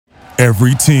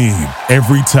Every team,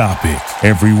 every topic,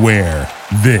 everywhere.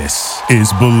 This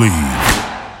is Believe.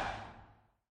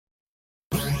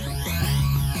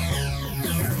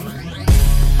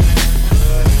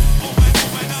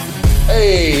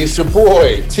 Hey, it's your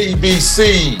boy,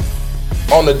 TBC,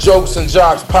 on the Jokes and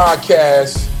Jocks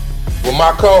podcast with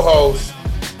my co-host,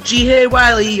 G. Hey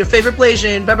Wiley, your favorite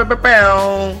Blasian.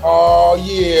 Oh,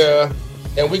 yeah.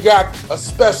 And we got a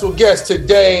special guest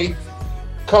today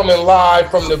coming live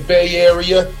from the Bay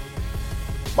Area.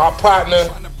 My partner,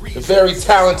 the very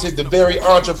talented, the very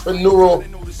entrepreneurial,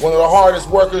 one of the hardest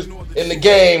workers in the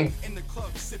game,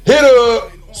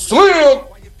 Hitta Slim.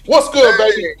 What's good,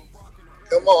 baby?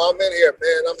 Come on, I'm in here,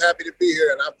 man. I'm happy to be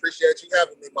here, and I appreciate you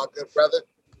having me, my good brother.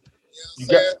 You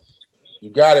know what I'm saying? You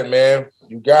got it, man.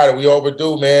 You got it. We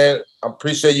overdue, man. I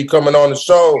appreciate you coming on the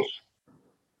show.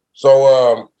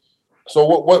 So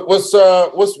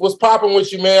what's popping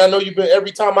with you, man? I know you've been,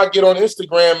 every time I get on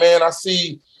Instagram, man, I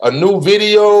see a new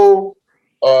video,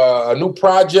 a new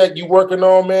project you working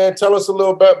on, man. Tell us a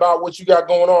little bit about what you got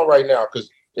going on right now, because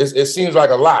it seems like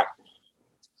a lot.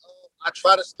 I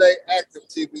try to stay active,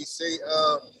 TBC,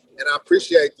 and I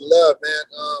appreciate the love, man.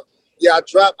 I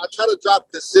try to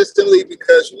drop consistently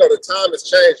because, you know, the time has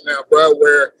changed now, bro,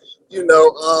 where, you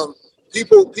know,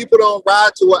 people don't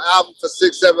ride to an album for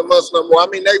 6-7 months no more. I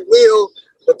mean, they will,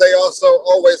 but they also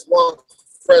always want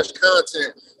fresh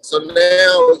content. So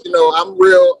now, you know, I'm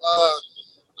real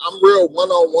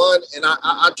one-on-one, and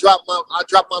I drop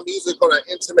my music on an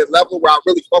intimate level where I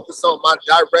really focus on my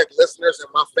direct listeners and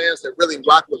my fans that really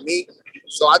rock with me.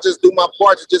 So I just do my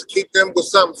part to just keep them with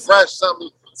something fresh, something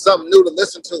new to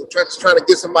listen to, just trying to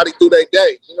get somebody through their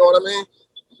day. You know what I mean?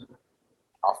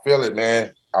 I feel it,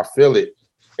 man. I feel it.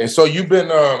 And so you've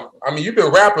been, you've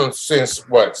been rapping since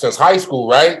high school,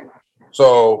 right?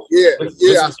 So this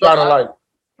is kind of like,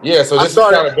 so this has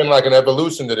kind of been like an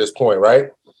evolution to this point, right?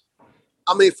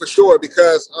 I mean, for sure,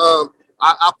 because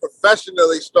I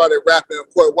professionally started rapping,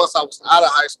 of course, once I was out of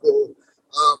high school.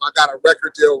 I got a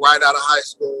record deal right out of high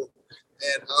school.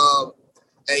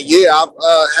 I've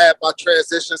had my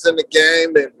transitions in the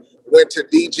game and went to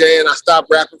DJing. I stopped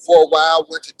rapping for a while,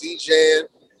 went to DJing,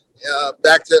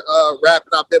 back to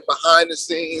rapping. I've been behind the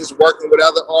scenes working with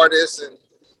other artists, and,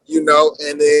 you know,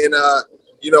 and then,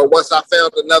 once I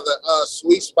found another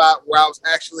sweet spot where I was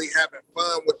actually having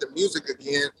fun with the music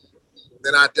again,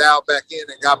 then I dialed back in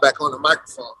and got back on the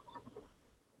microphone.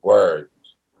 Word.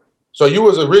 So you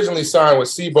was originally signed with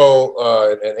SIBO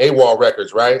and AWOL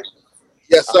Records, right?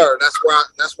 Yes, sir. That's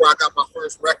where I got my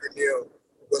first record deal.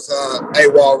 Was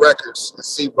AWOL Records,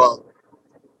 SIBO.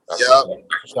 Yeah.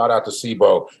 Shout out to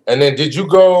SIBO. And then did you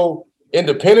go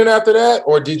independent after that,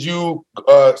 or did you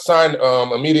sign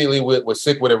immediately with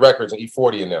Sick With It Records and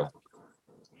E40 and them?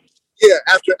 Yeah,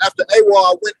 after AWOL,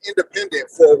 I went independent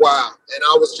for a while, and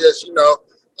I was just,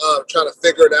 trying to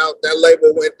figure it out. That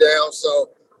label went down, so,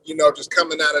 just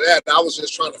coming out of that, I was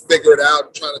just trying to figure it out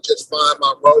and trying to just find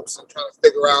my ropes and trying to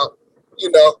figure out,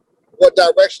 what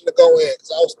direction to go in,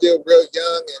 because I was still real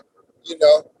young and,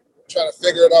 trying to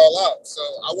figure it all out. So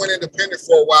I went independent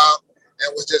for a while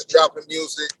and was just dropping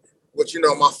music with,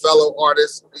 my fellow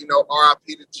artists,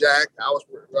 RIP to Jack. I was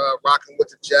rocking with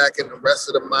the Jack and the rest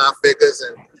of the My Figures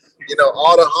and,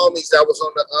 all the homies that was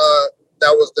on the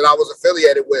that I was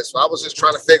affiliated with. So I was just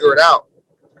trying to figure it out.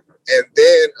 And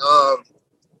then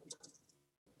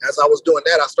as I was doing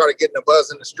that, I started getting a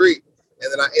buzz in the street.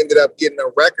 And then I ended up getting a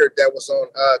record that was on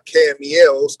KMEL.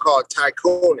 It was called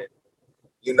Tycoonin',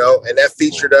 and that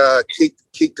featured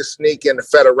Keek the Sneak and the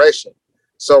Federation.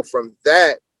 So from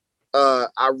that,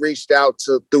 I reached out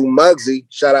through Muggsy.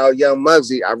 Shout out Young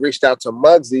Muggsy. I reached out to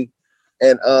Muggsy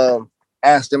and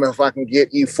asked him if I can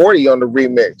get E40 on the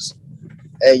remix.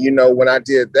 And, when I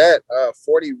did that,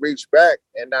 40 reached back,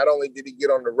 and not only did he get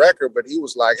on the record, but he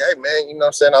was like, hey, man, you know what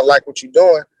I'm saying? I like what you're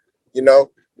doing.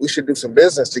 We should do some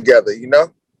business together,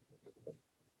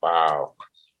 Wow.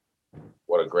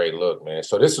 What a great look, man.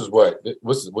 So this is what,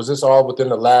 was this all within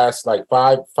the last like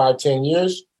 5-10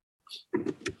 years?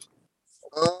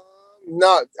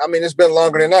 No, I mean, it's been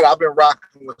longer than that. I've been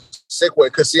rocking with Sick With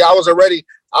It. Cause see, I was already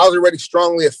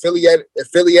strongly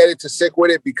affiliated to Sick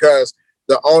With It because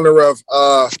the owner of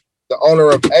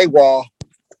AWOL,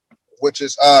 which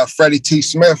is Freddie T.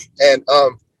 Smith and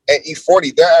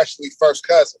E40, they're actually first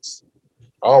cousins.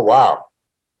 Oh wow.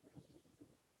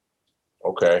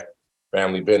 Okay.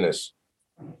 Family business.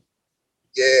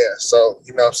 Yeah, so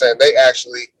you know what I'm saying? They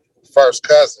actually first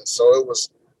cousins. So it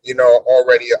was,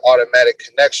 already an automatic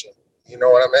connection. You know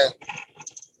what I mean?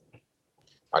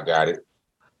 I got it.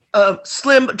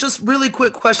 Slim, just really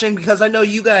quick question, because I know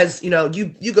you guys, you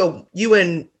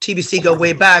and TBC go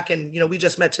way back, and we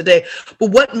just met today.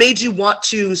 But what made you want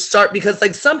to start? Because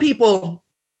like some people,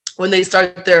 when they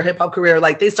start their hip hop career,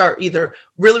 like they start either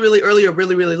really, really early or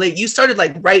really, really late. You started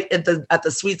like right at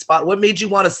the sweet spot. What made you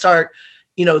want to start,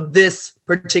 this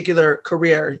particular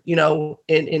career,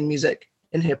 in music,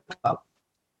 in hip hop?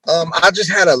 I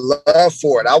just had a love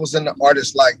for it. I was in the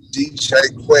artists like DJ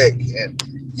Quick, and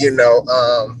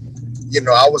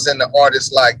I was in the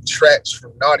artists like Tretch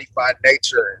from Naughty by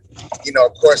Nature, and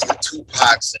of course the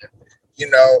Tupacs, and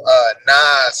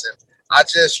Nas, and I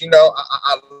just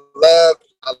I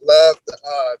love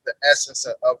the essence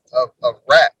of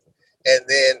rap,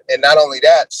 and not only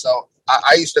that, so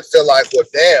I used to feel like, well,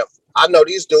 damn, I know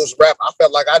these dudes rap. I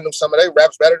felt like I knew some of their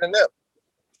raps better than them.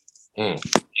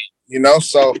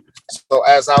 So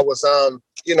as I was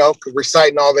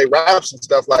reciting all their raps and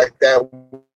stuff like that,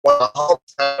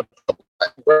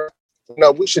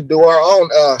 we should do our own,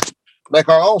 make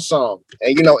our own song.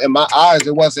 And in my eyes,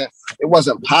 it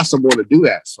wasn't possible to do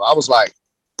that. So I was like,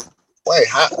 wait,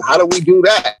 how do we do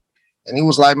that? And he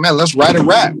was like, man, let's write a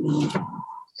rap.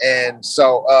 And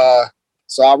so I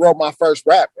wrote my first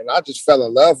rap, and I just fell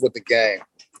in love with the game.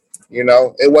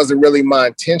 It wasn't really my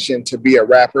intention to be a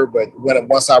rapper, but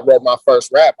once I wrote my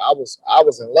first rap, I was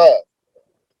in love.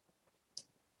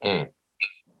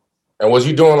 And was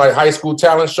you doing like high school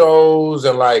talent shows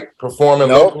and like performing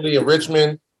locally in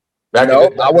Richmond?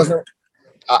 I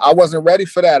wasn't ready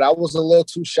for that. I was a little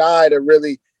too shy to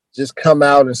really just come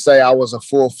out and say I was a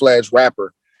full-fledged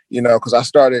rapper, because I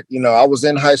started, I was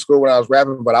in high school when I was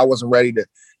rapping, but I wasn't ready to,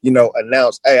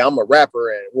 announce, hey, I'm a rapper.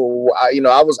 And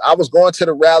I was going to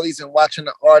the rallies and watching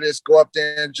the artists go up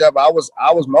there and jump. I was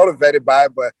motivated by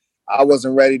it, but I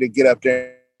wasn't ready to get up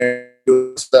there and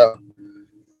do stuff.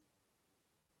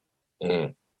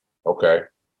 Okay.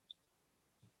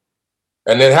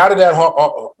 And then how did that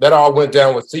all went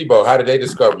down with Tebow? How did they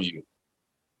discover you?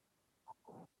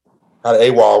 How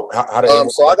did AWOL?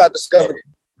 So I got discovered.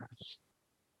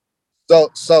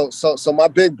 So my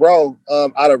big bro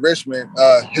out of Richmond,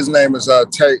 his name is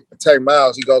Terry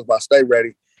Miles. He goes by Stay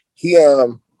Ready. We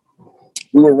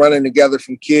were running together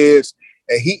from kids,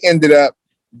 and he ended up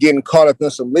getting caught up in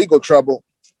some legal trouble,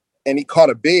 and he caught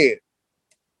a bid.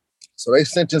 So they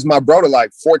sentenced my bro to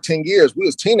like 14 years. We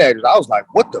was teenagers. I was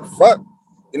like, what the fuck?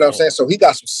 You know what I'm saying? So he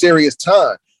got some serious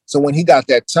time. So when he got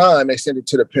that time, they sent it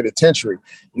to the penitentiary.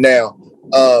 Now,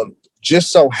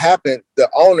 just so happened, the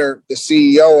owner, the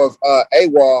CEO of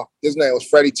AWOL, his name was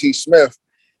Freddie T. Smith.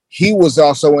 He was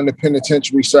also in the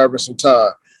penitentiary serving some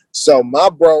time. So my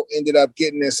bro ended up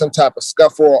getting in some type of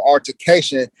scuffle or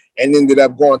altercation and ended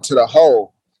up going to the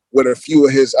hole with a few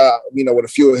of his,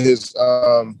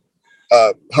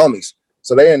 homies.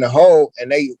 So they in the hole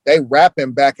and they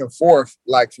rapping back and forth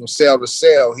like from cell to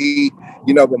cell.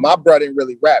 But my brother didn't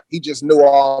really rap. He just knew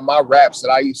all my raps that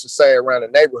I used to say around the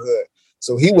neighborhood.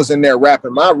 So he was in there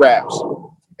rapping my raps.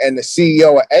 And the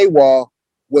CEO of AWOL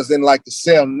was in like the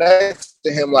cell next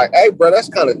to him like, hey, bro, that's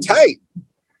kind of tight.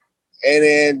 And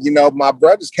then, my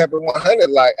brothers kept it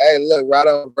 100 like, hey, look, right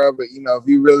on, bro. But, if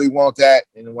you really want that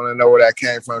and want to know where that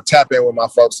came from, tap in with my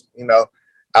folks,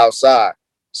 outside.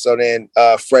 So then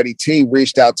Freddie T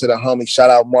reached out to the homie,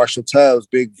 shout out Marshall Tubbs,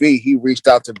 Big V. He reached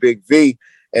out to Big V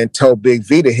and told Big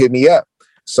V to hit me up.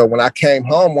 So when I came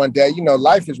home one day,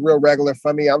 life is real regular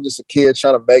for me. I'm just a kid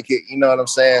trying to make it. You know what I'm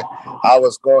saying? I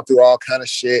was going through all kind of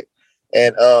shit.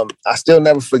 And I still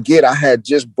never forget, I had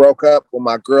just broke up with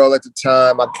my girl at the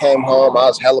time. I came home, I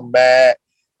was hella mad,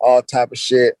 all type of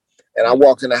shit. And I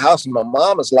walked in the house and my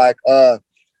mom was like,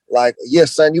 yeah,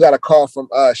 son, you got a call from,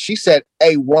 she said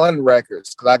A1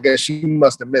 Records, because I guess she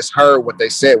must have misheard what they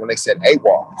said when they said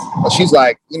AWOL. But she's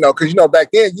like, because, back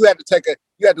then you had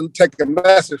to take a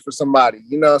message for somebody,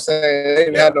 you know what I'm saying? They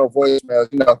didn't have no voicemails,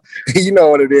 you know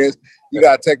what it is. You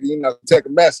got to take a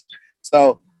message.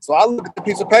 So I look at the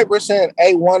piece of paper saying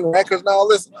A1 Records. Now,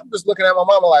 listen, I'm just looking at my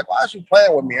mama like, why is she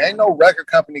playing with me? Ain't no record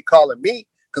company calling me,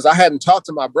 because I hadn't talked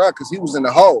to my brother because he was in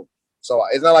the hole. So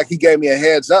it's not like he gave me a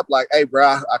heads up like, hey, bro,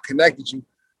 I connected you.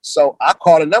 So I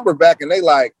called a number back and they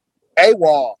like,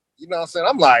 AWOL. You know what I'm saying?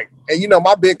 I'm like, and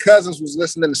my big cousins was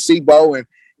listening to SIBO and,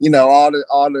 all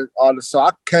the. So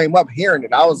I came up hearing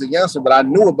it. I was a youngster, but I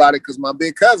knew about it because my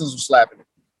big cousins were slapping it.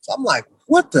 So I'm like,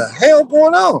 what the hell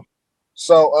going on?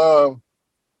 So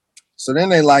then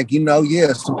they like,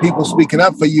 some people speaking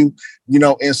up for you,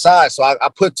 inside. So I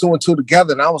put two and two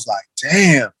together and I was like,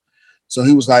 damn. So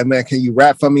he was like, man, can you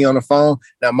rap for me on the phone?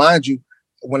 Now, mind you,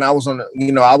 when I was on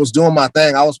I was doing my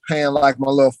thing. I was paying like my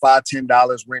little $5,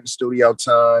 $10 rent studio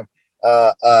time,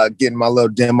 getting my little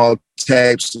demo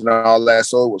tapes and all that.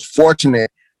 So it was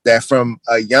fortunate that from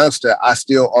a youngster, I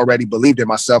still already believed in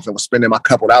myself and was spending my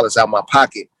couple dollars out of my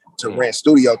pocket to rent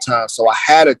studio time. So I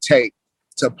had a tape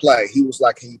to play. He was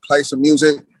like, "Can you play some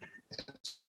music?"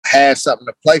 I had something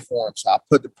to play for him. So I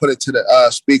put it to the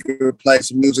speaker, played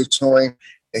some music to him.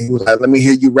 And he was like, "Let me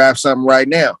hear you rap something right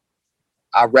now."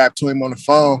 I rapped to him on the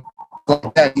phone.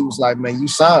 He was like, "Man, you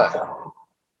signed.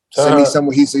 Send me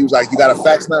somewhere." He was like, "You got a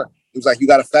fax number?" He was like, "You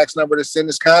got a fax number to send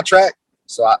this contract?"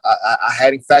 So I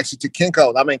had him fax it to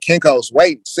Kinko's. I mean, Kinko's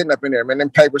waiting, sitting up in there. Man, them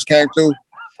papers came through.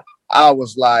 I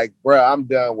was like, "Bro, I'm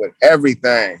done with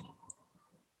everything."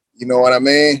 You know what I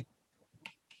mean?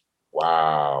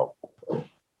 Wow.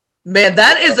 Man,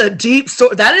 that is a deep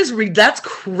story. That's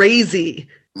crazy.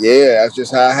 Yeah, that's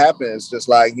just how it happens. It's just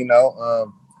like, you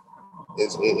know,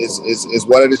 it's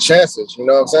what are the chances? You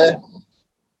know what I'm saying?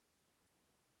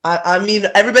 I mean,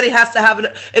 everybody has to have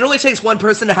it. It only takes one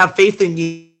person to have faith in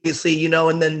you, obviously, you know,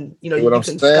 and then, you know, you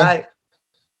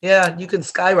can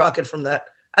skyrocket from that.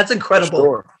 That's incredible.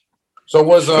 Sure. So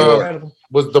was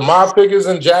the Mob Figures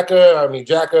and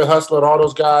Jacka, Hustler, and all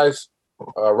those guys,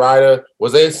 Ryder,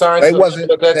 was they signed at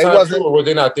that time too, or were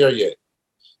they not there yet?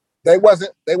 They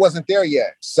wasn't there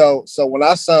yet. So when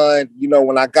I signed, you know,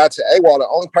 when I got to AWOL, the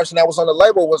only person that was on the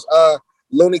label was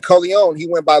Looney Coleon. He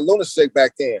went by Lunatic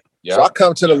back then. Yeah. So I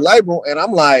come to the label and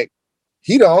I'm like,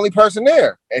 he the only person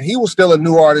there. And he was still a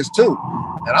new artist too.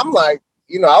 And I'm like,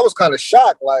 you know, I was kind of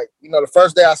shocked. Like, you know, the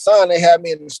first day I signed, they had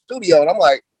me in the studio and I'm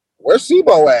like, where's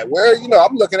Sebo at? Where, you know,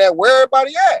 I'm looking at where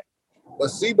everybody at. But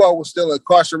Sebo was still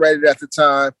incarcerated at the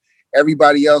time.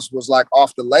 Everybody else was like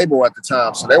off the label at the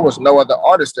time. So there was no other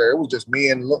artist there. It was just me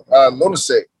and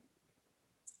Lunatic.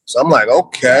 So I'm like,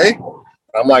 okay.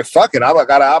 I'm like, fuck it. I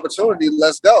got an opportunity.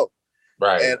 Let's go.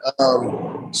 Right. And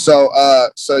so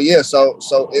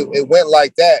it went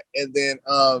like that. And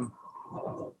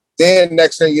then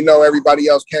next thing you know, everybody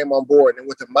else came on board. And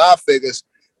with the Mob Figures,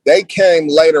 they came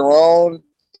later on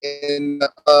in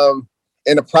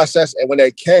the process. And when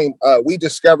they came, we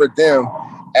discovered them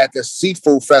at the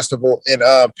Seafood Festival in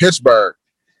Pittsburgh.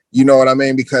 You know what I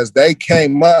mean? Because they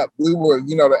came up, we were,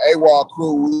 you know, the AWOL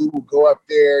crew, we would go up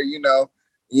there, you know,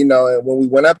 and when we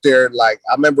went up there, like,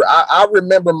 I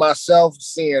remember myself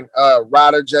seeing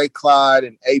Ryder J. Clyde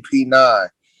and AP9.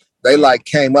 They like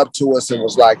came up to us and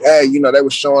was like, hey, you know, they were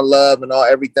showing love and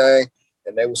everything.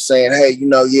 And they were saying, hey, you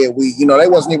know, yeah, they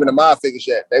wasn't even the Mob Figures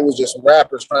yet. They was just some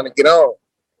rappers trying to get on.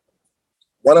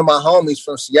 One of my homies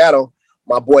from Seattle,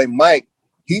 my boy Mike,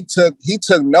 he took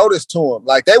notice to him.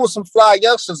 Like, they were some fly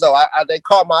youngsters though. They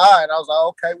caught my eye and I was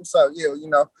like, okay, what's up? Yeah, you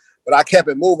know, but I kept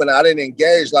it moving. I didn't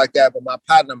engage like that, but my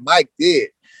partner Mike did.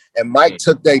 And Mike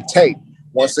took their tape.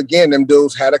 Once again, them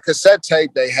dudes had a cassette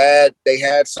tape. They had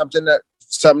something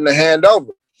to hand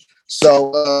over.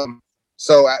 So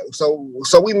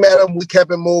we met them. We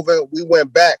kept it moving. We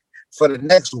went back for the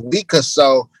next week or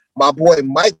so. My boy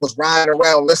Mike was riding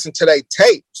around listening to their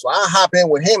tape. So I hop in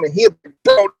with him and he'll be,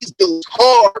 bro, these dudes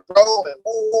hard, bro.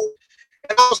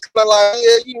 And I was kind of like,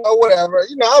 yeah, you know, whatever.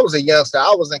 You know, I was a youngster.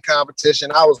 I was in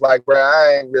competition. I was like, bro,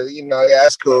 I ain't really, you know, yeah,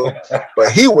 that's cool.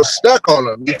 But he was stuck on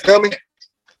them. You feel me?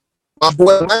 My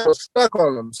boy Mike was stuck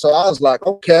on them. So I was like,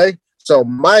 okay. So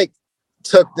Mike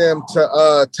took them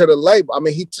to the label. I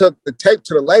mean, he took the tape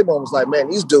to the label and was like, man,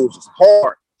 these dudes is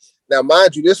hard. Now,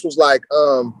 mind you, this was like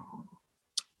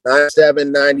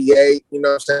 97, 98, you know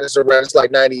what I'm saying? It's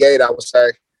like 98, I would say.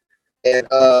 And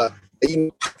you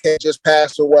know, Pac just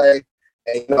passed away.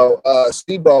 And you know,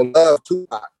 Sebo loved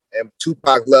Tupac and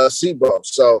Tupac loved Sebo.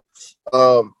 So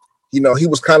you know, he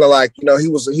was kind of like, you know, he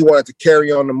wanted to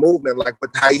carry on the movement, like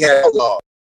with how he had Outlaw.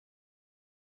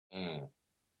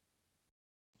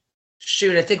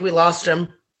 Shoot, I think we lost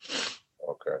him.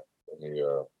 Okay. Let me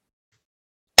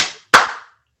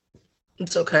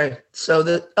It's okay. So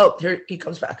here he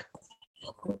comes back.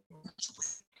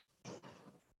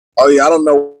 Oh yeah, I don't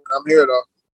know. I'm here though.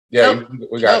 Yeah,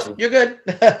 we got you. You're good.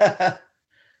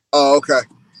 Oh, okay.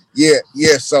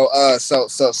 Yeah. So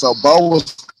Bo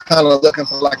was kind of looking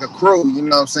for like a crew, you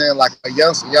know what I'm saying? Like a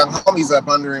young homies up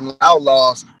under him, like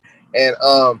Outlaws. And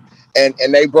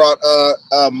they brought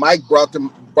Mike brought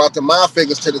the Mob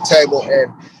Figures to the table,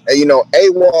 and you know,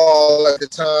 AWOL at the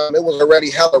time, it was already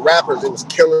hella rappers. It was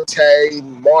Killer Tay,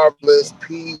 Marvelous,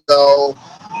 Pizzo,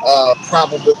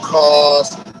 Probable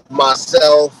Cause,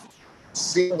 myself.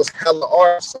 C was hella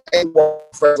artists. AWOL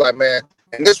first, like, man,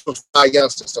 and this was 5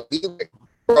 youngsters. So he like,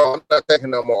 bro, I'm not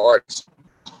taking no more artists.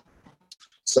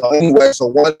 So anyway, so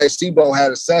one day Sebo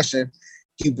had a session.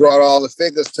 He brought all the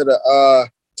figures to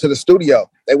the studio.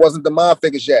 They wasn't the Mob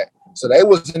Figures yet. So they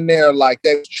was in there like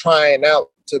they was trying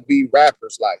out to be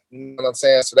rappers, like, you know what I'm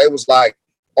saying? So they was like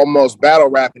almost battle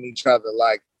rapping each other,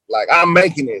 like I'm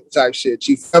making it type shit.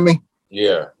 You feel me?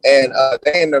 Yeah. And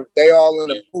they all in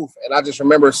the booth, and I just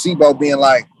remember Sibo being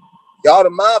like, "Y'all the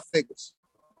mob figures,"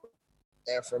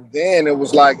 and from then it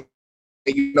was like,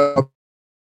 you know,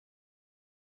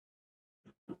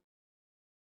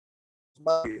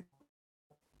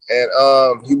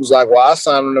 and he was like, "Well, I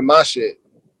signed him to my shit,"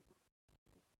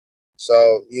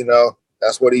 so you know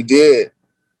that's what he did.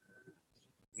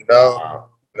 You know,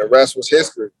 and the rest was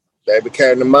history. They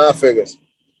became the mob figures.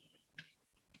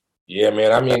 Yeah,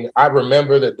 man. I mean, I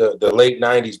remember that the late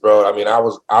 '90s, bro. I mean, I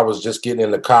was just getting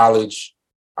into college.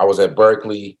 I was at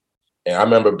Berkeley, and I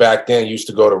remember back then used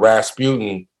to go to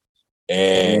Rasputin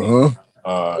and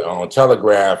on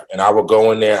Telegraph, and I would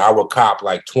go in there. I would cop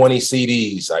like 20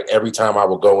 CDs, like every time I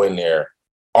would go in there,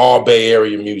 all Bay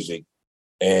Area music.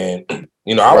 And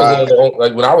you know, I was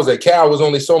like when I was at Cal, it was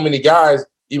only so many guys,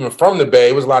 even from the Bay.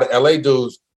 It was a lot of LA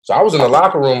dudes. So I was in the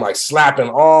locker room like slapping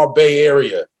all Bay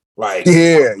Area. Like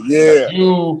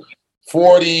you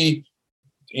 40,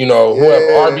 you know,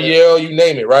 whoever, RBL, you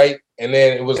name it, right? And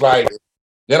then it was like,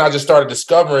 then I just started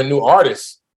discovering new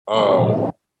artists.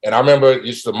 And I remember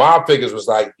just the mob figures was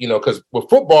like, you know, because with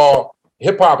football,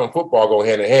 hip hop and football go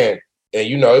hand in hand. And,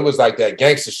 you know, it was like that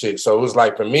gangster shit. So it was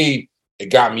like, for me,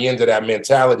 it got me into that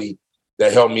mentality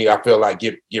that helped me, I feel like,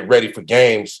 get ready for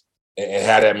games and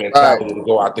have that mentality to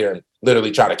go out there and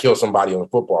literally try to kill somebody on the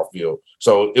football field.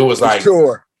 So it was like,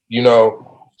 you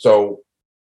know, so,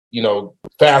 you know,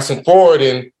 fast and forward,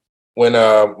 and when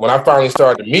I finally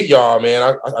started to meet y'all,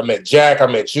 man, I met Jack, I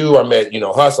met you, I met, you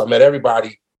know, Huss, I met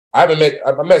everybody. I met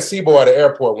Sibo at the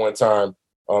airport one time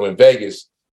in Vegas,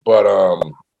 but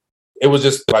it was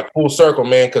just like full circle,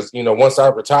 man, because, you know, once I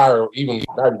retired, even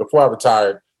before I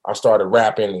retired, I started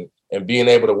rapping and being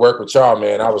able to work with y'all,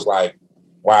 man. I was like,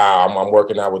 wow, I'm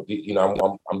working out with, you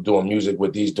know, I'm doing music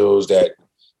with these dudes that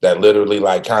literally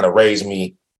like kind of raised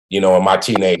me, you know, in my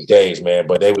teenage days, man.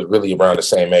 But they was really around the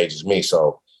same age as me,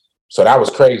 so that was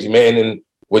crazy, man. And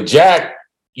with Jack,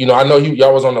 you know, I know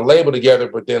y'all was on the label together,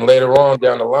 but then later on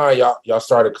down the line, y'all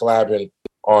started collabing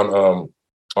on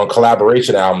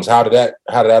collaboration albums. How did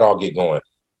that all get going?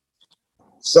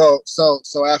 So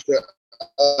after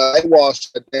AWOL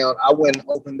shut down, I went and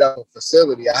opened up a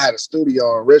facility. I had a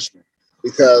studio in Richmond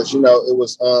because, you know, it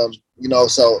was you know,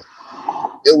 so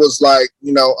it was like,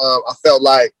 you know, I felt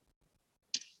like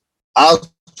I was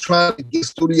trying to get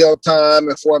studio time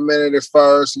and for a minute at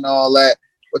first and all that,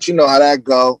 but you know how that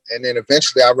go. And then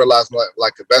eventually I realized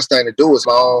like the best thing to do is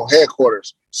my own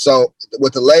headquarters. So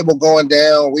with the label going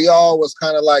down, we all was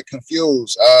kind of like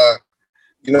confused.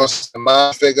 You know,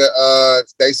 my figure,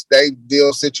 they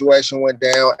deal situation went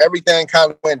down. Everything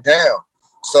kind of went down.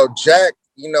 So Jack,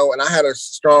 you know, and I had a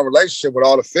strong relationship with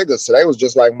all the figures, so they was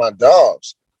just like my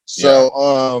dogs.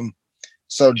 So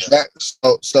So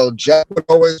Jack would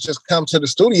always just come to the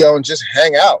studio and just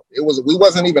hang out. We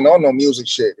wasn't even on no music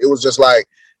shit. It was just like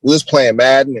we was playing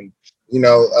Madden and, you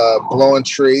know, blowing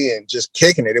tree and just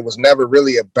kicking it. It was never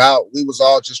really about. We was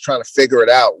all just trying to figure it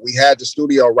out. We had the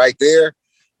studio right there,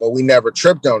 but we never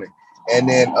tripped on it. And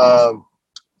then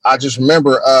I just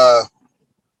remember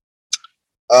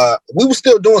we were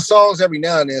still doing songs every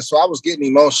now and then. So I was getting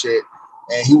him on shit,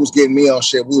 and he was getting me on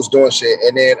shit. We was doing shit,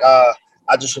 and then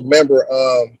I just remember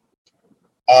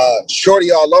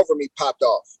Shorty All Over Me popped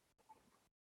off.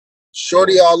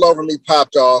 Shorty All Over Me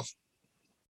popped off,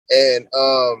 and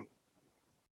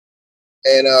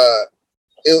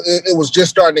it was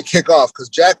just starting to kick off because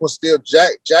Jack was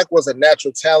a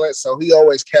natural talent, so he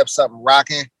always kept something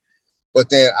rocking. But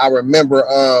then I remember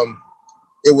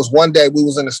it was one day we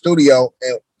was in the studio,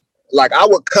 and like I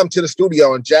would come to the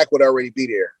studio and Jack would already be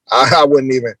there. I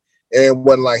wouldn't even. And it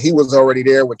wasn't like he was already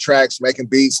there with tracks, making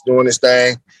beats, doing his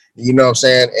thing. You know what I'm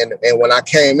saying? And when I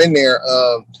came in there,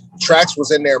 Trax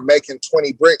was in there making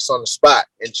 20 bricks on the spot,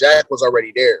 and Jack was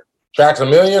already there. Trax A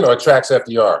Million or Trax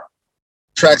FDR?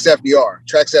 Trax FDR.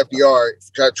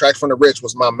 Trax from the Rich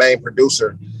was my main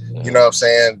producer. You know what I'm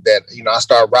saying? That, you know, I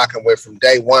started rocking with from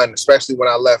day one, especially when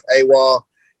I left AWOL.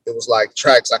 It was like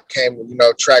Trax. I came, you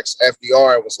know, Trax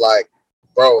FDR, and was like,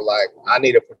 bro, like I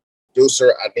need a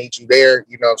producer. I need you there.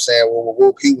 You know what I'm saying?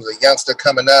 Whoop. He was a youngster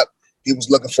coming up. He was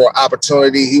looking for an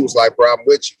opportunity. He was like, bro, I'm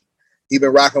with you. He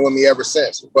been rocking with me ever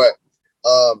since. But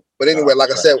anyway,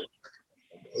 like I said,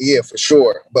 yeah, for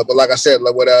sure. But like I said,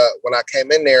 like when I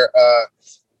came in there,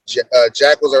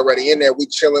 Jack was already in there. We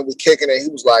chilling, we kicking it. He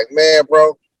was like, man,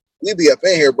 bro, we be up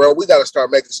in here, bro. We got to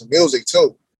start making some music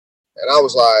too. And I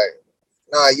was like,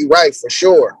 nah, you right, for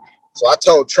sure. So I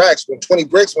told Trax when 20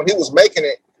 bricks, when he was making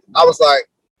it, I was like,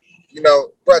 you know,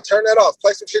 bro, turn that off.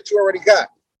 Play some shit you already got.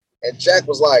 And Jack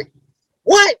was like,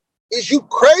 what? is you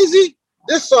crazy?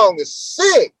 This song is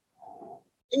sick.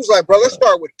 He was like, bro, let's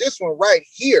start with this one right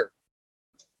here.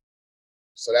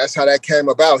 So that's how that came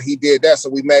about. He did that. So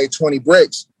we made 20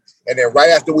 Bricks. And then right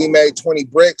after we made 20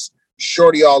 Bricks,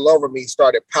 Shorty All Over Me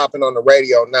started popping on the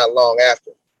radio not long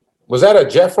after. Was that a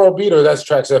Jeffro beat or that's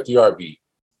Trax FDR beat?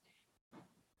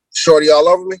 Shorty All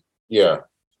Over Me? Yeah.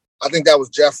 I think that was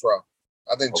Jeffro.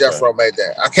 I think Jeffro made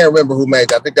that. I can't remember who made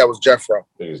that. I think that was Jeffro.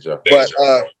 I think it's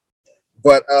Jeffro.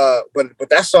 But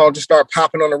that song just started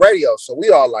popping on the radio. So we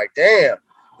all like, damn.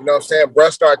 You know what I'm saying?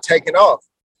 Bruh started taking off.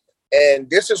 And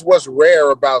this is what's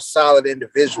rare about solid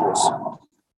individuals.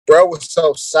 Bro was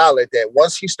so solid that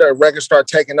once records started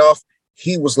taking off,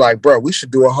 he was like, bro, we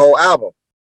should do a whole album.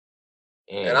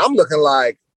 And I'm looking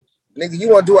like, nigga, you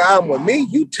want to do an album with me?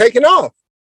 You taking off.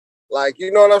 Like,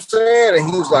 you know what I'm saying?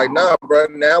 And he was like, nah, bro,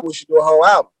 now we should do a whole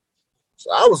album. So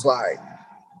I was like,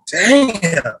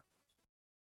 damn.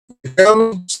 You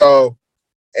feel me? So,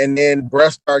 and then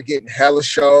Bruh started getting hella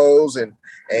shows and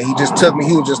he just took me,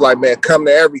 he was just like, man, come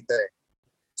to everything.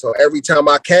 So every time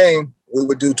I came, we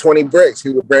would do 20 Bricks. He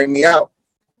would bring me out.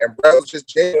 And bro was just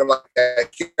genuine like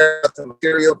that. The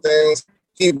material things.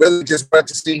 He really just wanted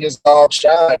to see his dog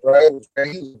shine, bro. He was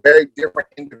a very different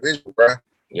individual, bro.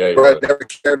 Yeah, bro never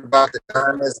cared about the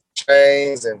diamonds,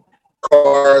 chains, and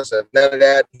cars, and none of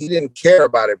that. He didn't care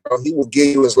about it, bro. He would give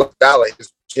you his $1. He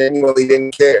just genuinely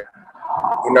didn't care.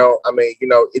 You know, I mean, you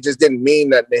know, it just didn't mean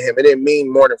nothing to him. It didn't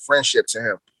mean more than friendship to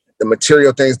him. The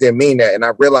material things didn't mean that. And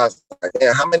I realized, like,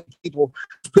 man, how many people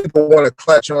want to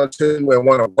clutch on to and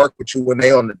want to work with you when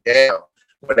they on the down,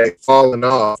 when they falling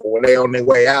off, or when they on their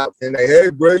way out, and they, hey,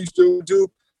 bro, you still do?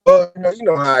 You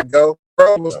know how I go.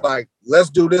 Bro was like, let's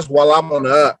do this while I'm on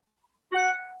the up.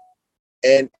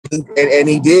 And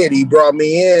he did. He brought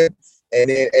me in. And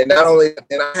not only,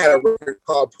 and I had a record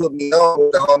called Put Me On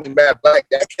with the homie Matt Black.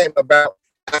 That came about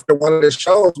after one of the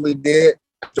shows we did.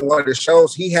 After one of the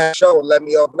shows, he had a show and let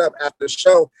me open up. After the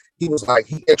show, he was like,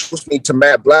 he introduced me to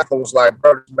Matt Black and was like,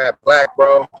 bro, this is Matt Black,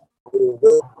 bro.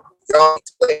 Y'all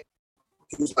play.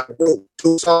 He was like, bro,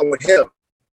 do a song with him.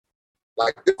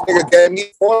 Like, this nigga gave me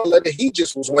a formula that he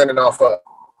just was winning off of.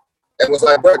 And was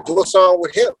like, bro, do a song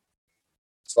with him.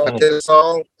 So I did a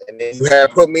song, and then you had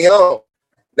Put Me On.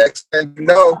 Next thing you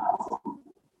know,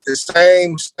 the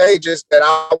same stages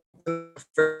that we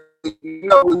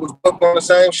was booked on the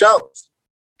same shows.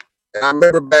 And I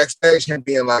remember backstage him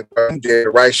being like, bro, you did the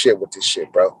right shit with this shit,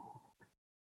 bro.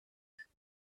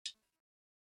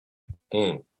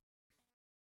 Man,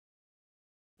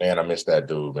 I miss that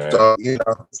dude, man. So, you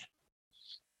know,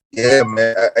 yeah,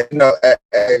 man.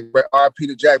 RP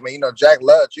to Jack, man. You know, Jack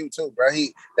loved you too, bro.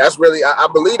 That's really, I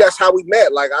believe that's how we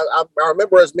met. Like, I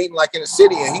remember us meeting like in the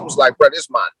city, and he was like, bro, this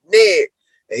my nigga.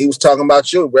 And he was talking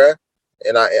about you, bro.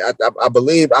 And I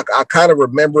believe, I kind of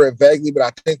remember it vaguely, but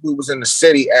I think we was in the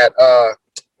city at,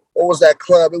 what was that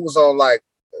club? It was on like,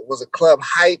 was it Club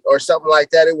Height or something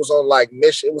like that? It was on like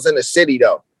Mission. It was in the city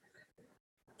though.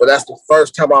 But that's the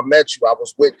first time I met you. I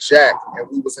was with Jack and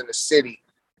we was in the city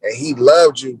and he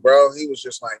loved you, bro. He was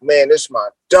just like, man, this is my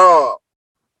dog.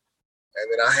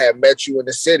 And then I had met you in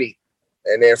the city.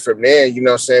 And then from there, you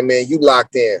know what I'm saying, man, you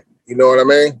locked in. You know what I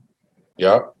mean?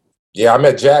 Yeah. Yeah, I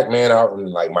met Jack, man, out in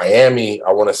like Miami,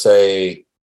 I want to say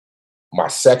my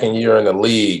second year in the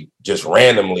league, just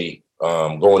randomly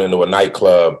going into a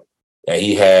nightclub. And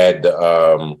he had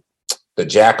the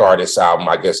Jack Artist album,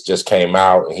 I guess, just came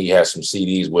out. And he had some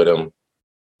CDs with him.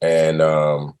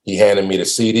 And he handed me the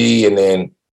CD. And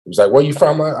then he was like, where you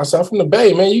from? I said, I'm from the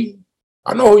Bay, man.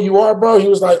 I know who you are, bro. He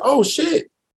was like, oh, shit.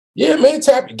 Yeah, man,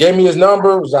 tap. Gave me his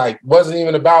number. It was like, wasn't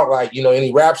even about like, you know,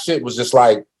 any rap shit. It was just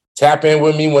like, tap in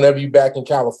with me whenever you back in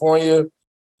California.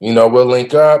 You know, we'll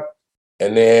link up.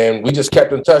 And then we just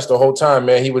kept in touch the whole time,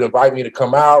 man. He would invite me to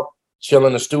come out, chill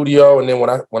in the studio. And then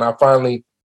when I finally,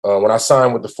 when I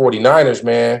signed with the 49ers,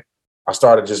 man, I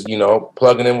started just, you know,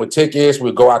 plugging in with tickets.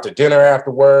 We'd go out to dinner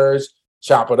afterwards,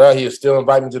 chop it up. He would still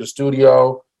invite me to the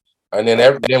studio. And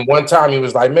then one time he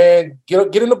was like, man,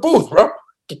 get in the booth, bro.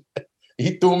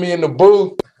 He threw me in the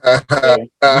booth.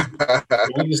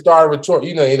 We just started with,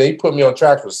 you know, he put me on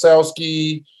tracks with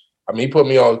Selsky. I mean, he put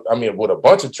me on, with a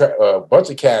bunch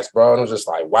of cats, bro. And it was just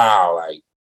like, wow, like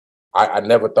I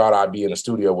never thought I'd be in the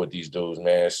studio with these dudes,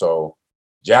 man. So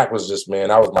Jack was just, man,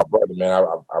 that was my brother, man.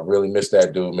 I really miss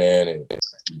that dude, man. And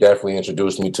he definitely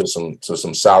introduced me to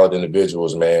some solid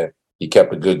individuals, man. He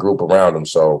kept a good group around him.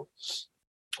 So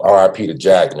RIP to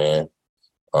Jack, man.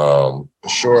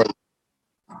 Sure.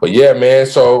 But yeah, man.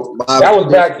 So that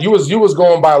was back. You was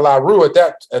going by La Rue at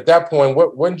that point.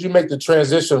 When did you make the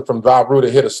transition from La Rue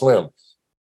to Hitta Slim?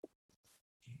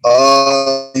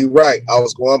 You're right. I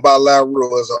was going by La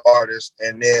Rue as an artist,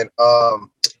 and then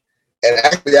and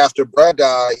actually after Bruh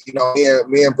died, you know,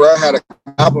 me and Bruh had a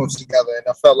albums together, and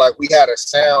I felt like we had a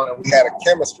sound and we had a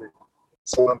chemistry.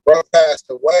 So when Bruh passed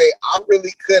away, I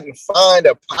really couldn't find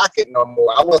a pocket no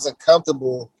more. I wasn't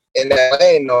comfortable in that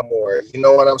lane no more. You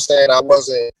know what I'm saying? I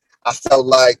felt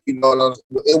like, you know,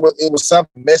 it was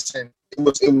something missing. It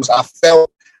was. I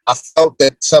felt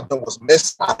that something was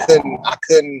missing. I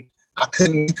couldn't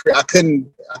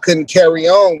carry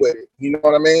on with it. You know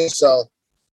what I mean? So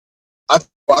I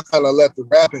kind of let the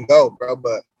rapping go, bro.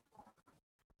 But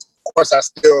of course, I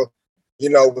still, you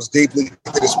know, was deeply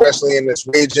connected, especially in this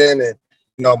region, and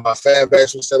you know, my fan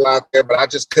base was still out there. But I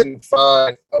just couldn't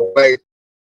find a way.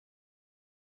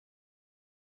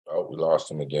 Oh, we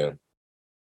lost him again.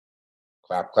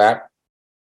 Clap, clap.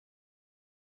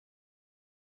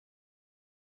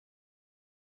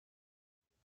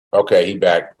 Okay, he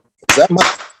back.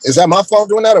 Is that my phone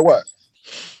doing that or what?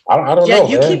 I don't know. Yeah,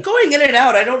 you man. keep going in and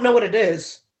out. I don't know what it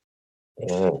is.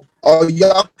 Mm. Oh,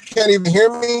 y'all can't even hear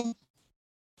me?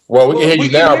 Well, we can hear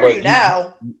you now, but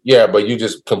now. Yeah, but you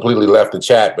just completely left the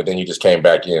chat, but then you just came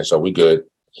back in, so we good.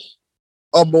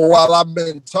 Oh, but while I've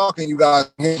been talking, you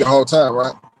guys hear the whole time,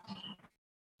 right?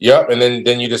 Yep, and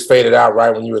then you just faded out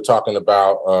right when you were talking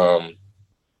about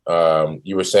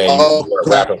you were saying you were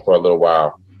rapping for a little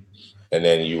while, and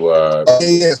then you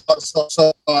yeah.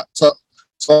 So I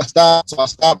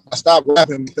stopped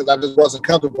rapping because I just wasn't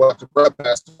comfortable after Brett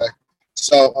passed away.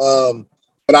 So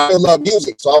but I still love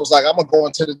music, so I was like, I'm gonna go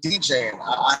into the DJing.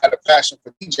 I had a passion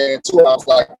for DJing too. I was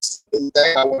like, this new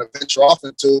thing I want to venture off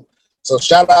into. So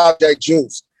shout out DJ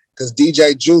Juice, because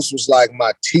DJ Juice was like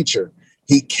my teacher.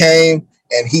 He came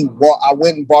and I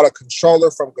went and bought a controller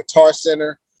from Guitar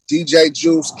Center. DJ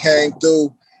Juice came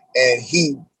through and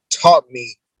he taught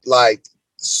me like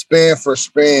spin for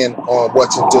spin on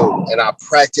what to do. And I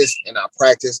practiced and I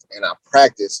practiced and I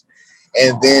practiced.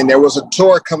 And then there was a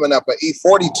tour coming up, an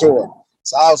E40 tour.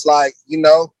 So I was like, you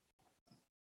know,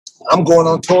 I'm going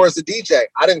on tour as a DJ.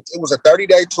 It was a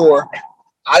 30-day tour.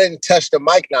 I didn't touch the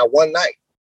mic not one night.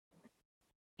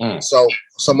 So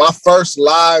my first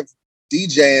live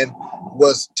DJing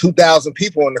was 2,000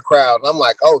 people in the crowd. And I'm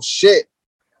like, oh shit.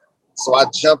 So I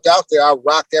jumped out there. I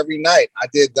rocked every night. I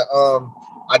did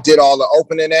all the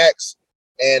opening acts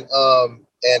and I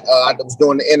was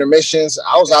doing the intermissions.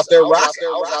 I was out there rocking.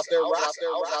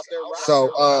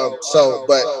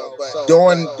 But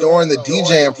during the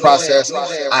DJing process,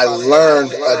 I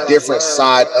learned a different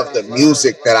side of the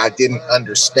music that I didn't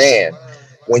understand.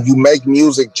 When you make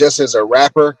music just as a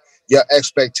rapper, your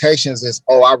expectations is,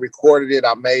 oh, I recorded it,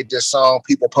 I made this song,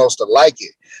 people supposed to like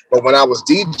it. But when I was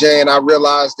DJing, I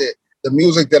realized that the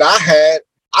music that I had,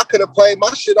 I could have played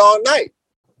my shit all night,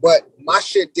 but my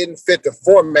shit didn't fit the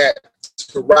format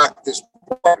to rock this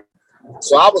party.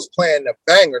 So I was playing the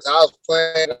bangers. I was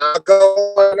playing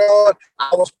going on.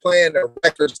 I was playing the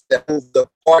records that moved the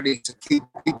party to keep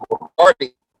people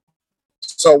partying.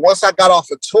 So once I got off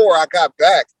a tour, I got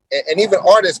back. And even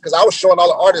artists, because I was showing all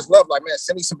the artists love, like, man,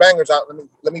 send me some bangers out.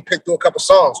 Let me pick through a couple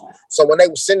songs. So when they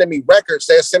were sending me records,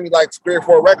 they'd send me like 3 or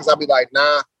 4 records. I'd be like,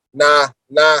 nah, I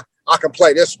can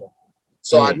play this one.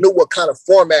 So I knew what kind of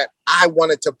format I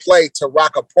wanted to play to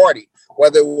rock a party.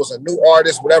 Whether it was a new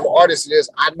artist, whatever artist it is,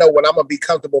 I know what I'm going to be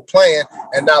comfortable playing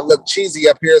and not look cheesy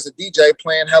up here as a DJ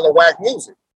playing hella whack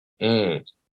music.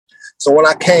 So when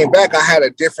I came back, I had a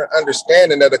different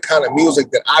understanding of the kind of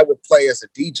music that I would play as a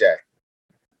DJ.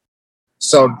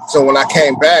 So when I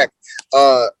came back,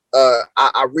 I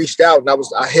reached out and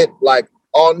I hit like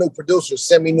all new producers,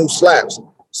 send me new slaps.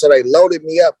 So they loaded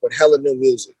me up with hella new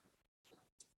music.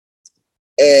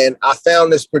 And I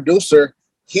found this producer.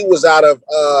 He was out of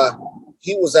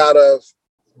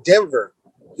Denver.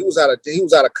 He was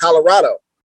out of Colorado.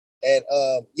 And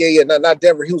not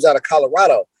Denver. He was out of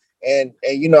Colorado. And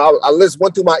you know, I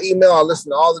went through my email. I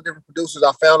listened to all the different producers.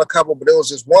 I found a couple, but it was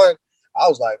just one. I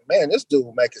was like, man, this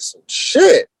dude making some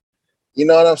shit. You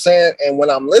know what I'm saying? And when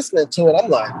I'm listening to it,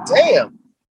 I'm like, damn.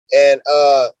 And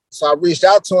so I reached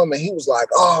out to him and he was like,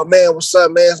 oh man, what's up,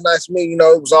 man? It's nice to meet you. You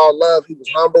know, it was all love. He was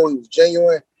humble. He was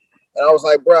genuine. And I was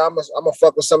like, bro, I'm gonna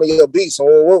fuck with some of your beats.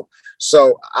 So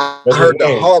I heard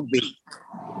the Hog beat.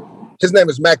 His name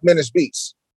is Mac Menace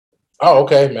Beats. Oh,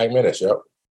 okay. Mac Menace, yep.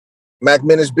 Mac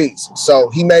Menace Beats. So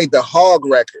he made the Hog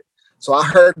record. So I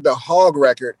heard the Hog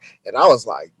record and I was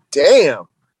like, damn,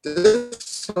 this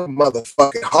is a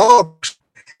motherfucking Hog.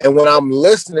 And when I'm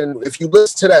listening, if you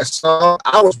listen to that song,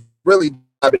 I was really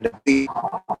vibing the beat.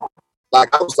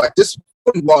 Like I was like, this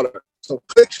is Water. some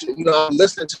quick shit. I'm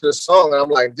listening to the song and I'm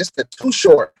like, this is too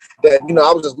short. That,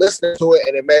 I was just listening to it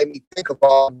and it made me think of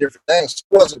all different things.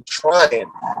 I wasn't trying.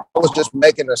 I was just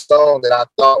making a song that I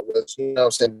thought was,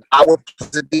 saying I would play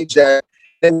as a DJ.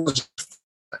 It was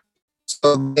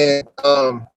so then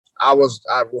I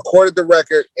recorded the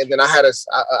record and then I had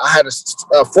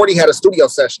a 40 had a studio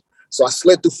session. So I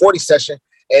slid through 40 session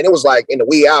and it was like in the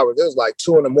wee hours. It was like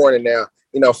 2 a.m. now.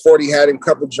 40 had him a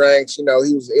couple drinks.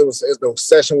 The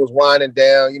session was winding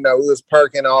down. He was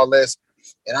perking all this.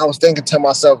 And I was thinking to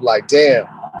myself, like, damn,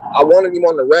 I wanted him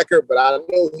on the record, but I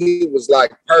knew he was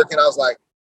like perking. I was like,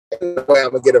 no way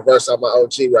I'm going to get a verse on my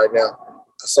OG right now.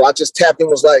 So I just tapped him,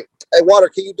 was like, hey, Water,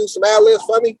 can you do some ad-libs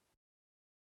for me?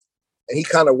 And he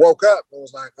kind of woke up and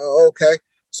was like, oh, okay.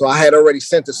 So I had already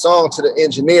sent the song to the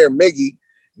engineer, Miggy.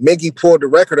 Miggy pulled the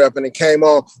record up and it came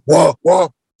on, whoa,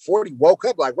 whoa. 40 woke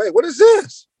up like, wait, what is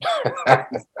this?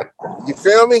 You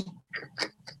feel me?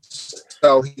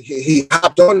 So he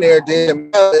hopped on there, did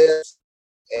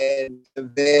and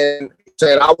then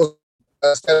said I was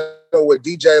with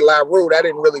DJ LaRue. That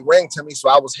didn't really ring to me, so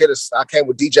I came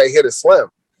with DJ Hitta Slim.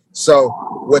 So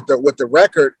with the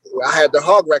record, I had the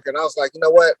Hog record. And I was like, you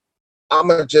know what? I'm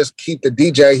gonna just keep the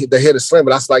DJ, the Hitta Slim.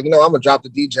 But I was like, I'm gonna drop the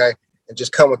DJ and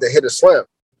just come with the Hitta Slim.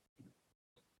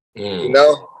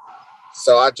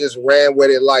 So I just ran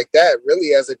with it like that,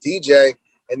 really as a DJ.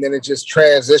 And then it just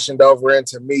transitioned over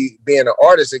into me being an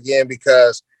artist again,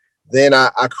 because then I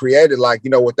created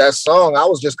with that song, I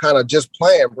was just kind of just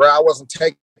playing, bro. I wasn't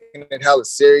taking it hella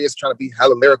serious, trying to be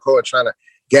hella lyrical and trying to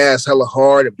gas hella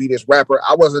hard and be this rapper.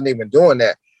 I wasn't even doing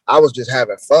that. I was just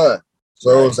having fun.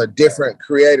 So It was a different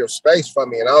creative space for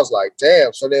me. And I was like,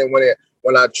 damn. So then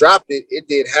when I dropped it, it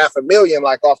did 500,000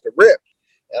 like off the rip.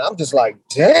 And I'm just like,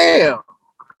 damn.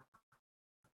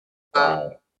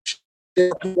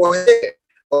 People hit,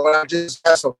 but I just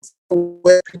had some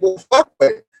where people fuck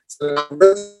with it. So I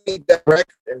really need that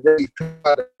record and really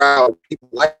try to crowd people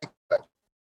like that.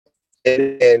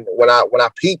 And when I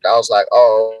peeped, I was like,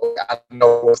 oh, I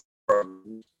know what's from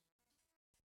me.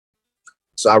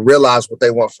 So I realized what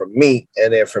they want from me,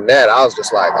 and then from that, I was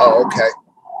just like, oh, okay.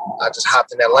 I just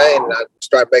hopped in that lane and I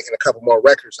started making a couple more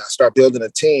records. I started building a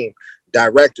team,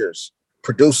 directors,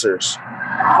 producers,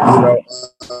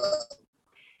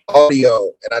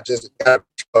 audio, and I just got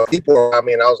people around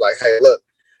me, and I was like, hey, look,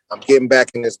 I'm getting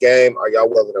back in this game. Are y'all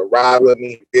willing to ride with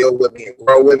me, build with me, and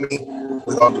grow with me?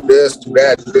 We're gonna do this, do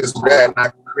that, do this, do that. And I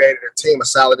created a team of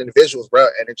solid individuals, bro,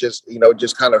 and it just,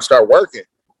 just kind of start working.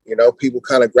 People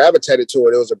kind of gravitated to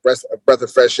it. It was a breath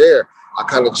of fresh air. I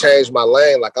kind of changed my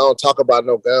lane. Like, I don't talk about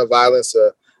no gun violence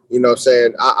or, what I'm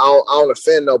saying? I don't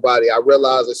offend nobody. I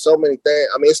realize there's so many things.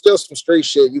 I mean, it's still some street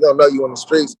shit. You don't know you on the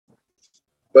streets.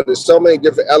 But there's so many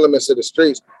different elements of the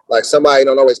streets. Like, somebody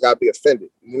don't always got to be offended.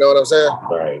 You know what I'm saying?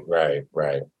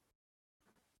 Right.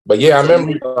 But yeah,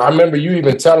 I remember you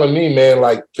even telling me, man,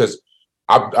 like, because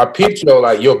I peeped,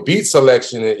 like, your beat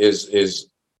selection is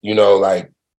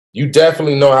like, you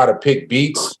definitely know how to pick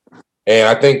beats. And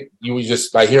I think you was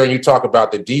just like hearing you talk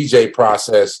about the DJ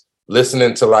process,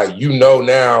 listening to like,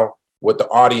 now what the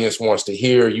audience wants to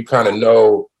hear. You kind of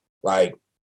know, like,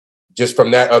 just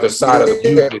from that other side of the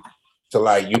music. To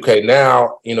like, okay,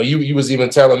 now, you was even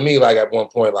telling me like at one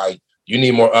point, like, you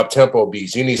need more up-tempo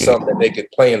beats. You need something that they could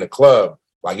play in the club.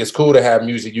 Like, it's cool to have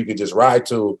music you could just ride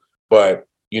to, but,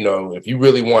 if you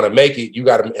really want to make it, you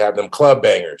got to have them club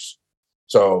bangers.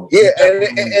 So yeah,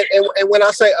 and when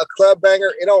I say a club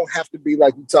banger, it don't have to be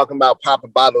like you talking about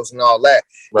popping bottles and all that.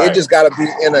 Right. It just got to be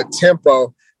in a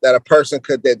tempo that a person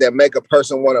could, that make a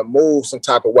person want to move some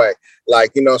type of way.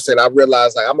 Like, I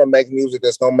realized like I'm gonna make music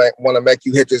that's gonna want to make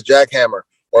you hit this jackhammer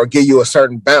or give you a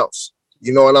certain bounce.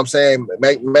 You know what I'm saying?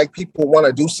 Make people want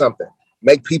to do something.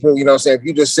 Make people, if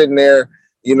you just sitting there,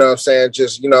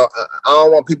 just, I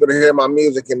don't want people to hear my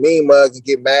music and mean mugs and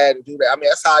get mad and do that. I mean,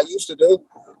 that's how I used to do.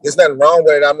 There's nothing wrong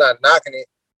with it. I'm not knocking it.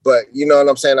 But you know what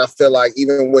I'm saying? I feel like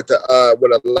even with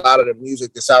with a lot of the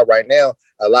music that's out right now,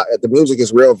 the music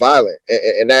is real violent,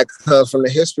 and that comes from the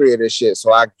history of this shit.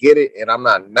 So I get it, and I'm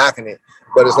not knocking it.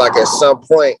 But it's like at some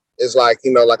point, it's like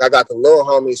like I got the little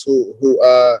homies who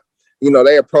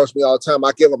they approach me all the time.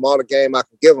 I give them all the game I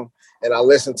can give them, and I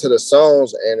listen to the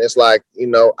songs, and it's like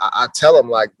I tell them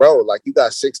like, bro, like you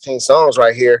got 16 songs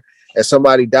right here, and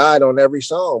somebody died on every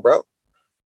song, bro.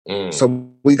 So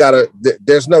we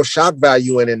there's no shock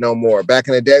value in it no more. Back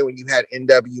in the day when you had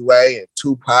NWA and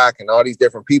Tupac and all these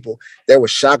different people, there was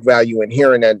shock value in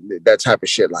hearing that type of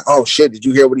shit. Like, oh shit, did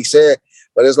you hear what he said?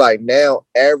 But it's like now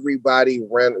everybody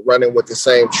running with the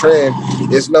same trend.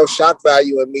 There's no shock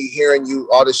value in me hearing you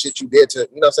all the shit you did to,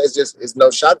 it's no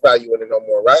shock value in it no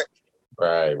more, right?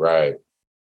 Right.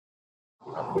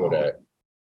 I feel that.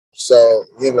 So,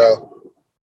 you know,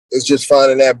 it's just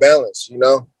finding that balance, you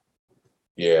know?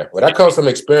 Yeah, well, that comes from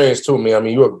experience too, man. I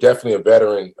mean, you are definitely a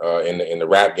veteran in the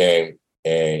rap game,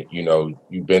 and you know,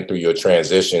 you've been through your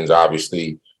transitions,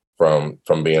 obviously, from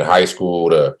being high school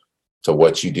to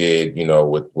what you did, you know,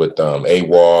 with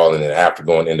AWOL, and then after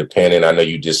going independent. I know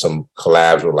you did some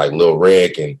collabs with like Lil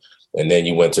Rick, and then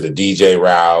you went to the DJ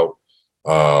route.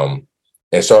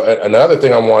 And so another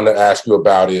thing I wanted to ask you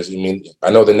about is, I mean,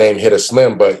 I know the name Hitta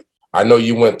Slim, but I know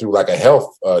you went through like a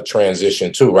health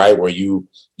transition too, right? Where you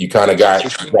kind of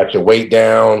got your weight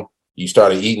down, you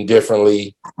started eating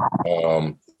differently.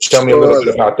 Tell me a little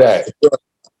bit about that.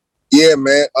 Yeah,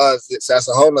 man. That's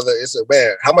a whole nother. It's a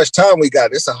man. How much time we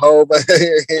got? It's a whole.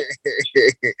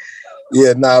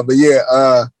 Yeah, nah, but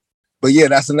yeah,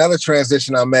 that's another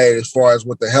transition I made as far as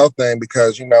with the health thing,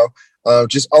 because you know,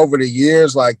 just over the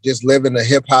years, like just living the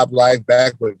hip hop life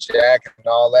back with Jack and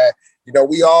all that. You know,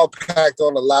 we all packed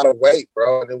on a lot of weight,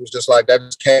 bro, and it was just like that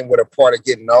just came with a part of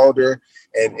getting older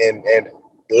and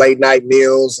late night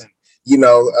meals and you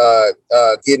know,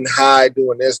 getting high,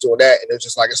 doing this, doing that, and it's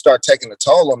just like it started taking a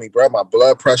toll on me, bro. My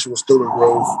blood pressure was through the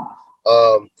roof.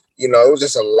 You know, it was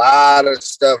just a lot of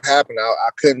stuff happening. I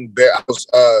couldn't bear.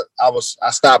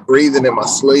 I stopped breathing in my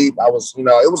sleep. I was, you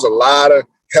know, it was a lot of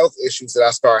health issues that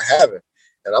I started having,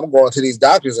 and I'm going to these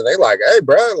doctors, and they like, hey,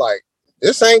 bro, like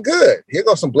this ain't good. Here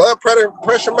goes some blood pressure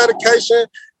medication,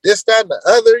 this, that, and the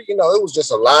other. You know, it was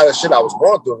just a lot of shit I was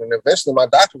going through, and eventually my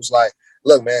doctor was like,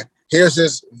 look, man. Here's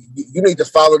this. You need to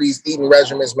follow these eating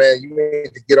regimens, man. You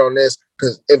need to get on this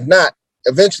because if not,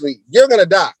 eventually you're gonna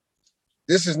die.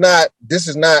 This is not.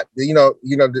 You know.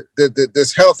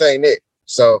 This health ain't it.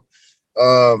 So,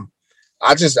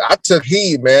 I took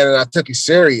heed, man, and I took it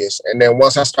serious. And then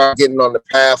once I started getting on the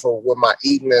path of with my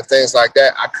eating and things like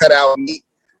that, I cut out meat.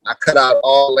 I cut out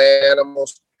all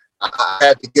animals. I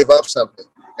had to give up something.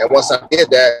 And once I did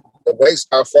that, the weight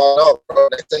started falling off. Bro.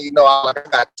 Next thing you know, I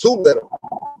got too little.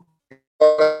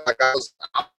 Like I was,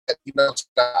 you know,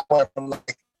 I went from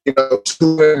like, you know,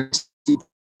 260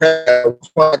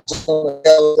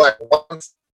 like one,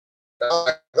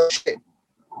 shit.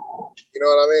 You know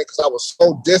what I mean? Because I was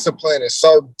so disciplined and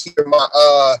so deep in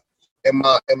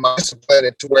my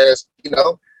discipline to where, you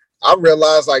know, I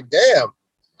realized like, damn,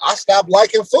 I stopped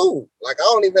liking food. Like I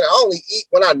only eat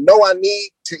when I know I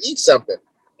need to eat something.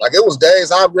 Like it was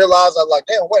days I realized I was like,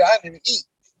 damn, wait, I didn't even eat.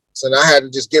 So then I had to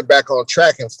just get back on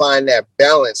track and find that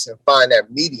balance and find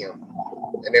that medium.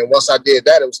 And then once I did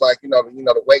that, it was like, you know,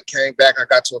 the weight came back. I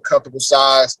got to a comfortable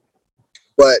size.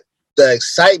 But the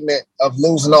excitement of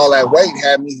losing all that weight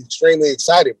had me extremely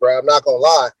excited, bro. I'm not going to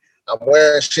lie. I'm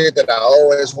wearing shit that I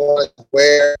always wanted to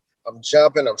wear. I'm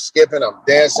jumping, I'm skipping, I'm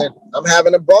dancing. I'm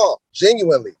having a ball,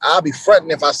 genuinely. I'll be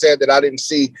fronting if I said that I didn't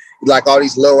see like all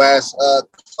these low ass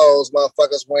clothes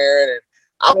motherfuckers wearing. And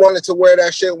I wanted to wear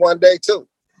that shit one day too.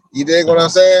 You dig what I'm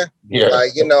saying? Yeah.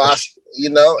 Like, you know,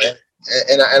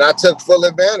 and I took full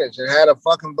advantage and had a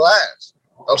fucking blast.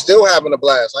 I'm still having a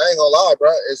blast. I ain't gonna lie,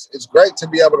 bro. It's great to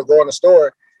be able to go in the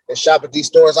store and shop at these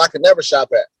stores I could never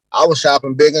shop at. I was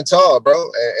shopping big and tall, bro,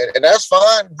 and that's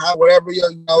fine. Whatever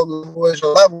your level is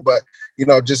your level, but you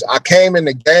know, just I came in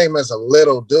the game as a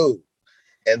little dude,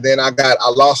 and then I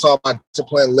lost all my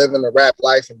discipline living the rap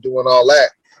life and doing all that.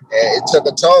 And it took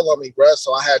a toll on me, bro.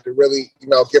 So I had to really, you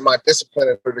know, get my discipline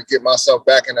in order to get myself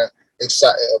back in a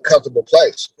comfortable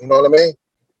place. You know what I mean?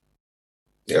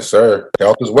 Yes, sir.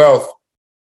 Health is wealth.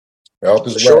 Health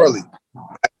is wealth. Surely.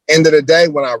 At the end of the day,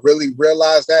 when I really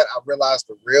realized that, I realized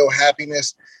the real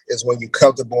happiness is when you're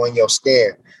comfortable in your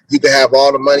skin. You can have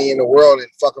all the money in the world and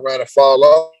fuck around and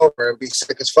fall over and be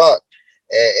sick as fuck.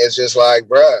 And it's just like,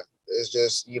 bro, it's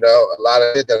just, you know, a lot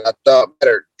of it that I thought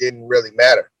mattered didn't really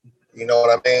matter. You know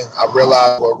what I mean? I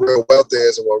realized what real wealth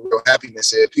is and what real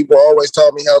happiness is. People always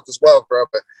told me health is wealth, bro,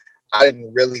 but I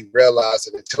didn't really realize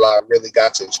it until I really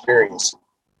got to experience it.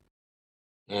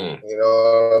 You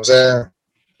know what I'm saying?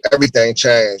 Everything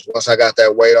changed. Once I got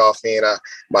that weight off me and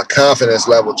my confidence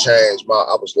level changed.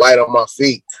 I was light on my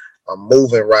feet. I'm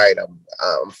moving right.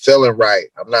 I'm feeling right.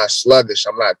 I'm not sluggish.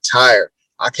 I'm not tired.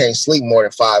 I can't sleep more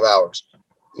than 5 hours.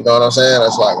 You know what I'm saying?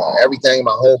 It's like everything,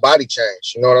 my whole body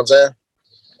changed. You know what I'm saying?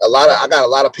 I got a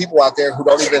lot of people out there who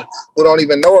don't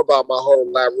even know about my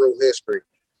whole LaRue history.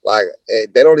 Like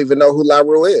they don't even know who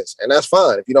LaRue is, and that's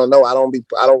fine. If you don't know, I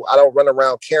don't run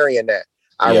around carrying that.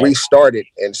 I restarted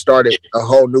and started a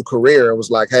whole new career and was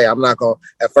like, hey, I'm not going to,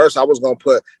 at first I was going to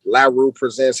put LaRue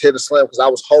presents Hitta Slim because I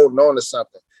was holding on to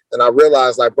something. Then I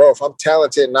realized like, bro, if I'm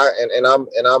talented and I'm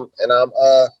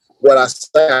what I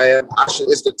say I am,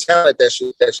 it's the talent that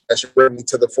should bring me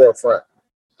to the forefront.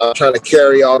 I'm trying to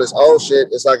carry all this old shit.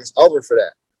 It's like it's over for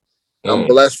that. I'm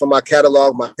blessed for my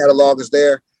catalog. My catalog is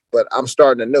there, but I'm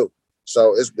starting anew.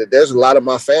 So there's a lot of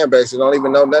my fan base that don't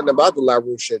even know nothing about the La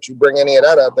Rue shit. You bring any of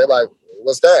that up, they're like,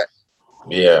 what's that?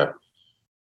 Yeah.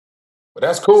 But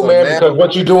that's cool, man, because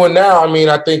what you're doing now, I mean,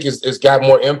 I think it's got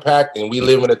more impact, and we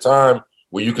live in a time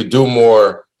where you could do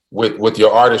more with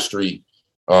your artistry.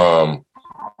 And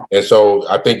so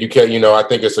I think you can, I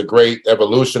think it's a great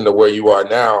evolution to where you are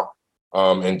now.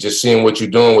 And just seeing what you're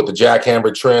doing with the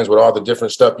jackhammer trends, with all the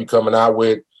different stuff you're coming out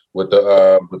with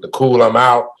the cool I'm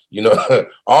out,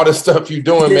 all the stuff you're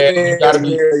doing, man. You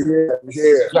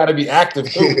gotta be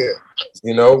active too.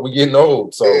 Yeah. We getting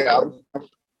old. So I'm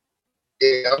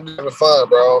having fun,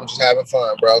 bro. I'm just having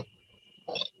fun, bro.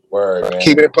 Word, man.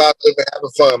 Keeping it positive and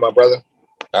having fun, my brother.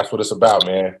 That's what it's about,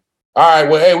 man. All right,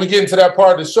 well, hey, we get into that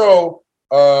part of the show.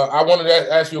 I wanted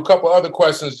to ask you a couple other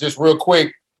questions just real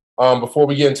quick before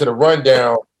we get into the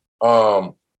rundown.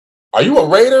 Are you a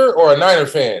Raider or a Niner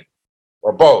fan,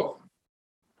 or both?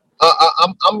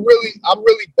 I'm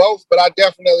really both, but I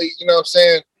definitely, you know what I'm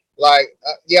saying? Like,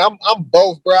 I'm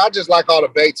both, bro. I just like all the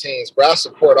Bay teams, bro. I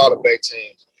support all the Bay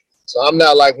teams. So I'm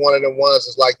not like one of them ones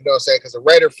that's like, you know what I'm saying? Because the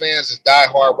Raider fans is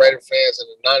diehard Raider fans and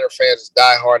the Niner fans is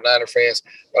diehard Niner fans.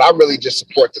 But I really just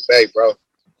support the Bay, bro.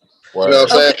 Word. You know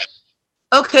what I'm saying?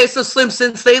 Okay, so Slim,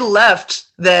 since they left,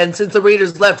 since the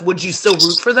Raiders left, would you still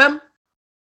root for them?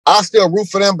 I still root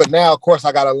for them, but now, of course,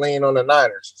 I got to lean on the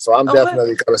Niners. So I'm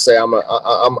definitely going to say I'm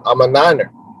a Niner.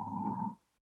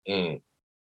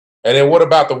 And then what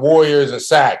about the Warriors and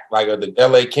SAC, like the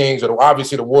LA Kings, or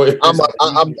obviously the Warriors?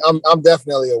 I'm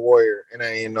definitely a Warrior, and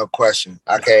there ain't no question.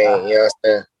 I can't, you know what I'm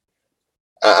saying?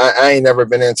 I ain't never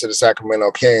been into the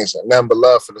Sacramento Kings. Nothing but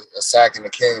love for the SAC and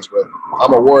the Kings, but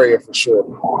I'm a Warrior for sure.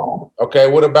 Okay,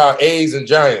 what about A's and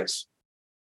Giants?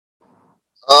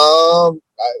 I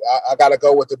got to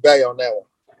go with the Bay on that one.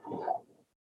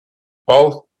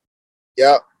 Both?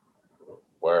 Yep.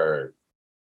 Word.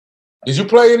 Did you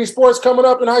play any sports coming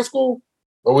up in high school?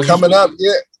 Or was coming up,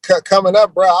 coming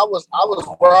up, bro. I was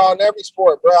bro on every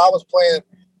sport, bro. I was playing.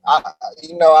 I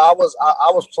was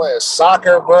playing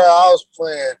soccer, bro. I was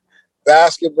playing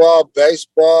basketball,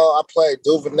 baseball. I played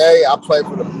Duvernay. I played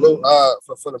for the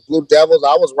Blue Devils.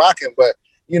 I was rocking, but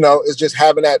it's just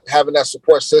having that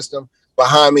support system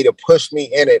behind me to push me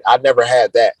in it. I never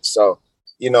had that, so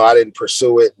I didn't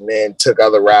pursue it, and then took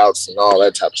other routes and all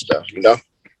that type of stuff.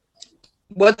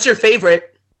 What's your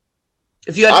favorite?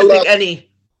 If you had to pick any.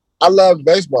 I love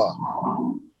baseball.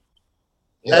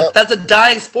 That's a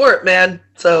dying sport, man.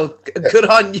 So good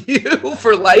on you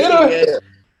for liking it.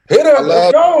 Hitta,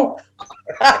 let's go.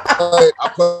 I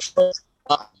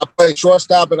played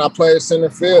shortstop and I played center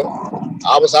field.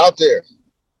 I was out there.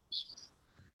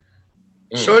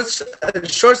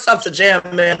 Shortstop's a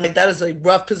jam, man. Like, that is a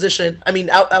rough position. I mean,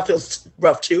 outfield's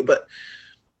rough too, but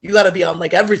you got to be on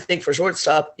like everything for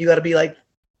shortstop. You got to be like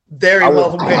very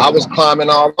well prepared. I was climbing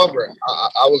all over it.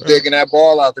 I was digging that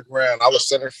ball out the ground. I was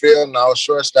center field and I was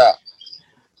shortstop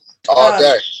all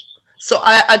day. So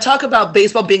I talk about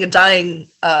baseball being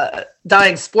a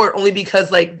dying sport only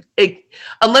because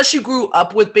unless you grew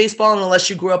up with baseball and unless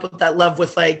you grew up with that love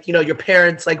with your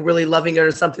parents really loving it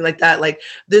or something like that,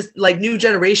 this new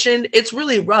generation, it's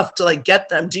really rough to get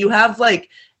them. Do you have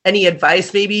any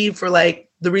advice maybe for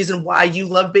the reason why you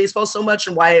love baseball so much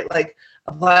and why it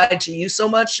applied to you so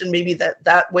much, and maybe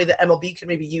that way the MLB can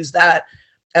maybe use that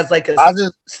as I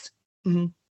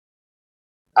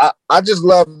just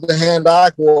love the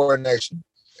hand-eye coordination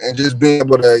and just being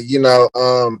able to,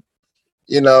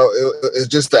 it's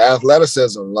just the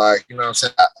athleticism. What I'm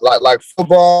saying? Like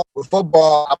football. With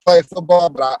football, I played football,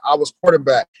 but I was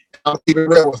quarterback. I'm keeping it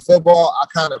real with football. I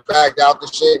kind of bagged out the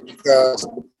shit because,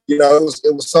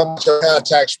 it was so much a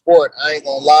contact sport. I ain't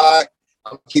gonna lie.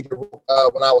 I'm keeping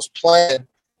when I was playing,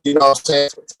 what I'm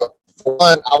saying? For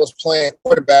one, I was playing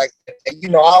quarterback,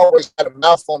 and I always had a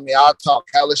mouth on me. I'll talk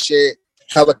hella shit,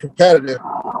 hella competitive,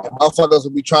 and motherfuckers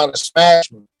would be trying to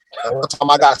smash me. And one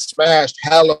time I got smashed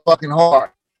hella fucking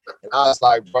hard. And I was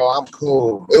like, bro, I'm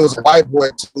cool. It was a white boy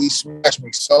until he smashed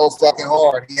me so fucking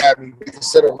hard. He had me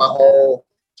reconsider my whole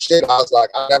shit. I was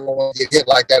like, I never want to get hit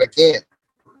like that again.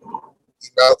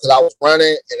 Because I was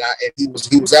running and he was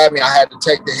at me. I had to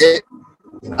take the hit.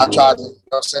 And I tried to,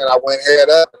 I went head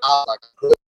up and I was like,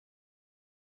 good.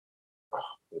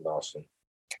 Awesome.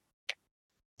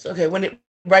 It's okay.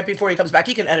 Right before he comes back,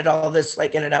 he can edit all of this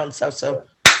in and out and stuff. So,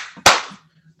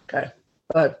 okay.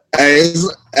 But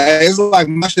it's like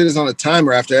my shit is on a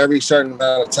timer. After every certain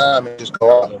amount of time, it just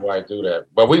go off. Right, do that.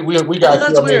 But we got.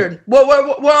 That's weird.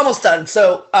 Well, we're almost done.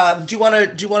 So, do you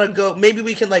want to go? Maybe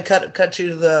we can cut you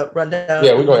to the rundown.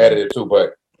 Yeah, we're gonna edit it too.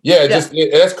 But Yeah,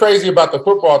 that's crazy about the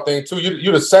football thing too.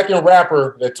 You're the second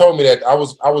rapper that told me that. I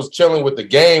was chilling with the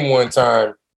Game one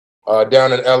time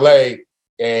down in LA,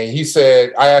 and he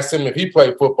said, I asked him if he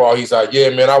played football. He's like, yeah,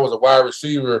 man, I was a wide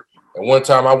receiver, and one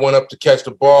time I went up to catch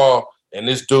the ball, and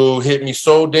this dude hit me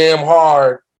so damn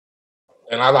hard,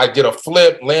 and I like did a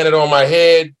flip, landed on my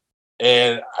head,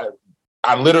 and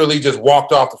I literally just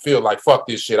walked off the field like, fuck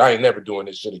this shit. I ain't never doing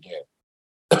this shit again.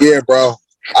 Yeah, bro.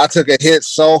 I took a hit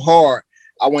so hard.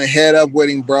 I went head up with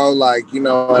him, bro. Like, you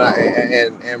know,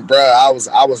 and bro, I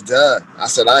was done. I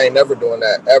said, I ain't never doing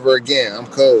that ever again. I'm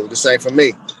cool. This ain't for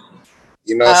me.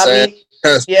 You know what I'm saying?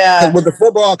 Because with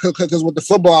the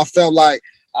football, I felt like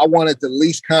I wanted the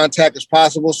least contact as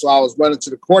possible. So I was running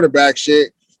to the quarterback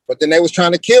shit, but then they was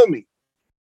trying to kill me.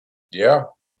 Yeah.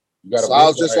 So I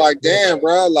was just like, damn,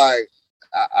 bro, like,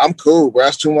 I'm cool, bro.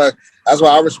 That's too much. That's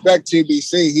why I respect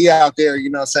TBC. He out there, you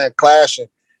know what I'm saying, clashing.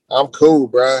 I'm cool,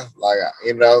 bro. Like,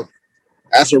 you know,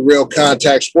 that's a real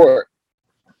contact sport.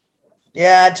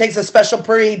 Yeah, it takes a special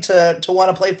breed to want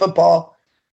to play football.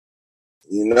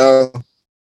 You know?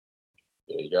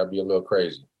 Yeah, you gotta be a little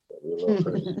crazy.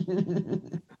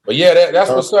 But yeah, that's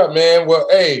what's up, man. Well,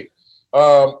 hey,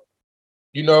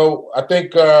 you know, I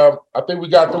think we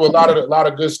got through a lot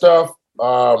of good stuff.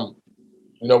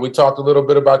 You know, we talked a little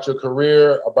bit about your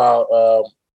career, about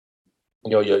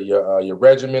you know, your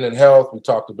regimen and health. We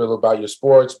talked a bit about your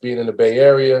sports, being in the Bay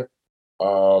Area.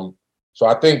 So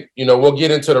I think, you know, we'll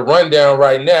get into the rundown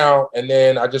right now, and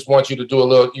then I just want you to do a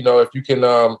little, you know, if you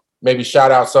can maybe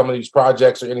shout out some of these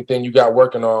projects or anything you got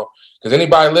working on. Because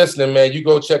anybody listening, man, you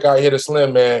go check out Hitta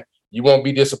Slim, man. You won't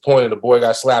be disappointed. The boy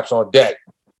got slaps on deck.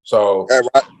 So hey,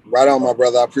 right on, my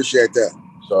brother. I appreciate that.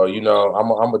 So, you know,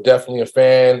 I'm definitely a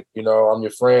fan. You know, I'm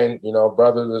your friend. You know,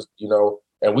 brothers. You know,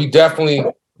 and we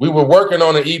were working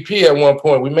on an EP at one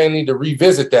point. We may need to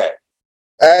revisit that.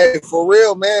 Hey, for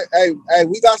real, man. Hey,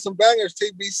 we got some bangers,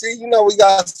 TBC. You know, we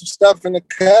got some stuff in the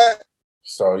cut.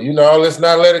 So, you know, let's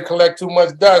not let it collect too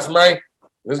much dust, man.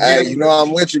 Hey, you know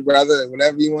I'm with you, brother.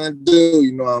 Whatever you want to do,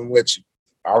 you know I'm with you.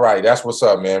 All right, that's what's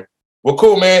up, man. Well,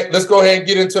 cool, man. Let's go ahead and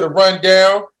get into the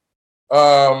rundown.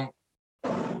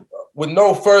 With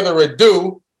no further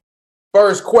ado,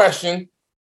 first question.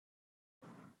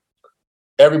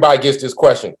 Everybody gets this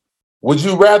question. Would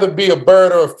you rather be a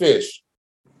bird or a fish?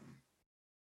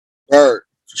 Bird,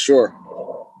 for sure.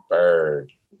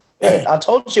 Bird. I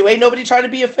told you, ain't nobody trying to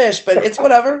be a fish, but it's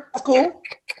whatever. It's cool.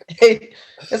 Hey,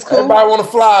 it's cool. Everybody want to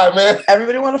fly, man.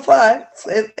 Everybody want to fly.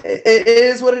 It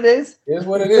is what it is. It is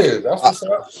what it is. That's what's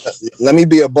up. Let me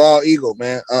be a bald eagle,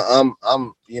 man.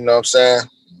 I'm you know what I'm saying?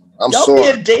 I'm Don't sore. be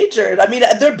endangered. I mean,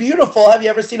 they're beautiful. Have you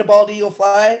ever seen a bald eagle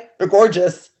fly? They're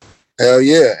gorgeous. Hell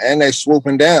yeah. And they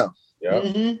swooping down. Yeah.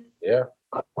 Mm-hmm. Yeah.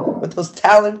 With those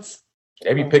talents.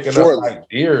 They be picking up like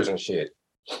deers and shit.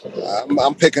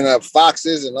 I'm picking up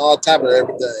foxes and all type of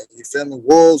everything. You feel me?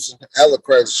 Wolves and hella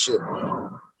crazy shit.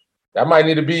 That might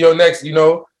need to be your next, you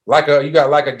know, you got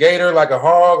like a gator, like a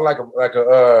hog, like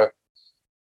a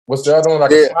what's the other one?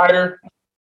 Like a spider,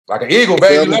 like an eagle,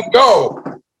 baby. Let's go.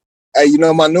 Hey, you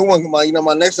know my new one,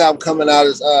 my next album coming out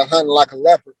is Hunting Like a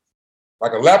Leopard.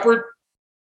 Like a leopard?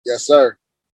 Yes, sir.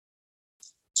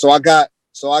 So I got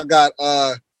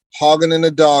hogging in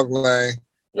the dog lane.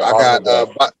 I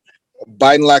got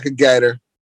biting like a gator,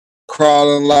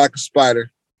 crawling like a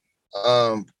spider,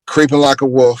 creeping like a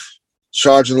wolf,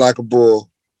 charging like a bull,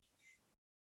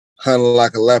 hunting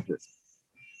like a leopard.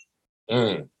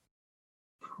 My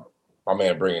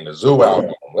man bringing the zoo out.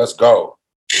 Let's go.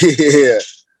 Yeah.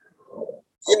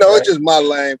 You know, it's just my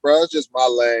lane, bro. It's just my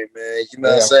lane, man. You know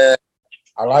what I'm saying?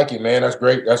 I like it, man. That's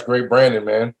great. That's great branding,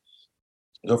 man.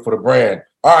 Good for the brand.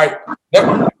 All right.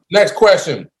 Next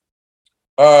question.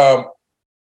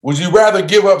 Would you rather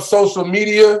give up social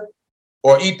media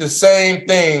or eat the same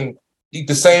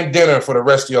dinner for the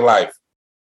rest of your life?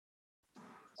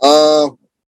 No,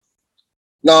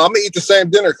 I'm gonna eat the same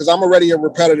dinner because I'm already a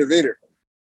repetitive eater.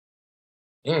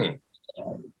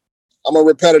 I'm a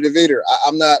repetitive eater.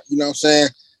 I'm not, you know what I'm saying?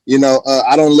 You know,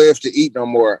 I don't live to eat no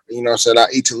more. You know what I'm saying? I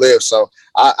eat to live. So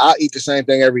I eat the same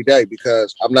thing every day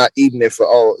because I'm not eating it for,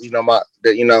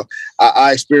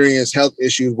 I experience health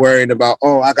issues worrying about,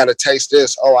 I got to taste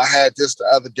this. I had this the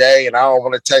other day and I don't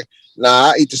want to take.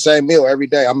 Nah, I eat the same meal every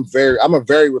day. I'm a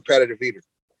very repetitive eater.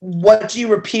 What do you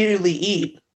repeatedly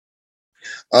eat?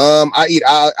 I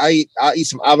eat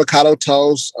some avocado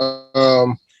toast.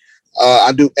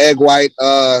 I do egg white.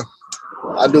 I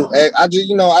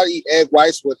eat egg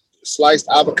whites with sliced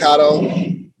avocado,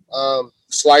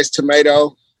 sliced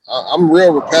tomato. I'm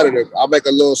real repetitive. I'll make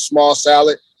a little small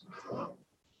salad.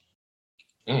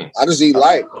 I just eat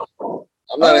light.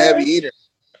 I'm not a heavy eater.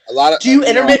 A lot of. Do you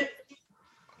intermittent?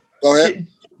 Go ahead.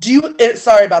 Do you?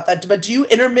 Sorry about that, but do you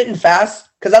intermittent fast?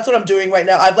 Because that's what I'm doing right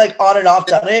now. I've like on and off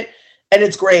done it, and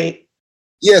it's great.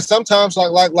 Yeah, sometimes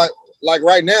like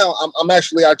right now, I'm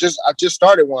actually I just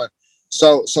started one.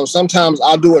 So sometimes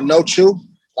I'll do a no chew.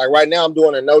 Like right now, I'm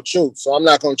doing a no chew, so I'm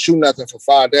not gonna chew nothing for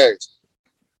 5 days.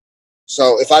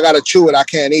 So if I gotta chew it, I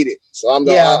can't eat it. So I'll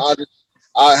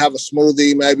have a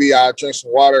smoothie, maybe I'll drink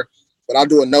some water, but I'll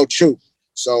do a no chew.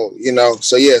 So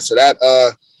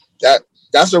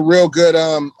that's a real good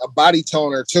a body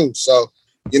toner too. So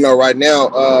right now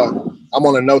I'm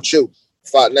on a no chew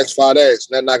next 5 days.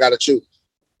 Nothing I gotta chew.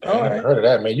 Man, I never heard of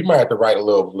that, man. You might have to write a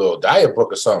little diet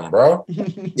book or something, bro.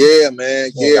 Yeah,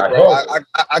 man. Yeah, bro.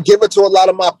 I give it to a lot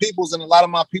of my peoples, and a lot of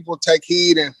my people take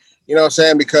heed, and you know what I'm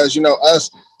saying, because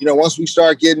us, once we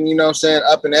start getting, up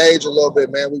in age a little bit,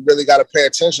 man, we really got to pay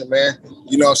attention, man.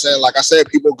 You know what I'm saying? Like I said,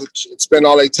 people spend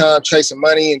all their time chasing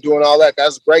money and doing all that.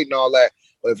 That's great and all that.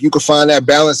 But if you can find that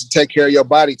balance to take care of your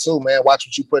body too, man, watch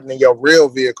what you putting in your real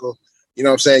vehicle. You know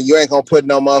what I'm saying? You ain't gonna put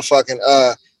no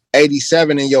motherfucking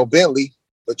 87 in your Bentley.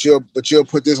 But you'll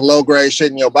put this low grade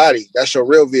shit in your body. That's your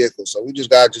real vehicle. So we just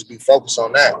gotta be focused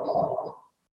on that.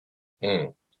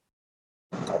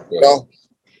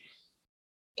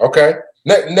 Okay.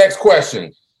 Next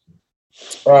question.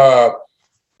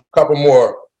 Couple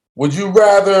more. Would you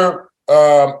rather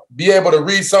be able to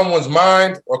read someone's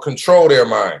mind or control their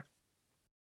mind?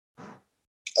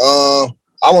 I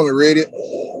want to read it.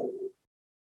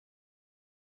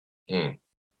 Okay.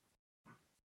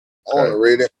 I want to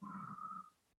read it.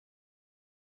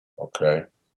 Okay.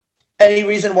 Any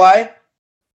reason why?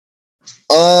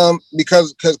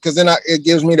 Because then it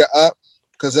gives me the up.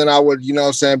 Because then I would,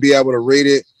 be able to read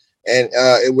it, and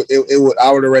I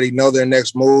would already know their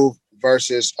next move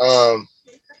versus,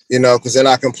 because then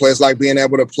I can play. It's like being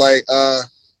able to play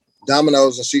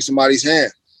dominoes and see somebody's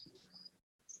hand.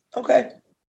 Okay.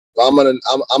 So I'm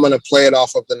gonna play it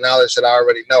off of the knowledge that I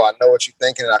already know. I know what you're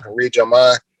thinking, and I can read your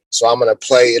mind. So I'm gonna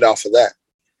play it off of that.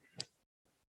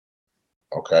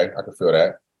 Okay, I can feel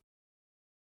that.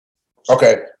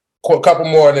 Okay, a couple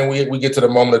more, and then we get to the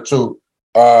moment of truth.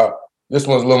 This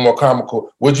one's a little more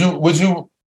comical. Would you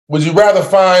rather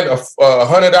find a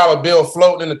 $100 bill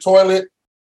floating in the toilet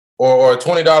or a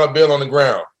 $20 bill on the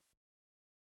ground?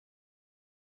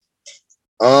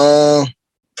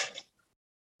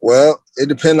 Well, it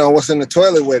depends on what's in the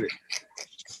toilet with it.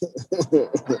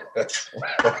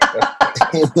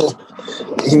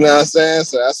 You know what I'm saying?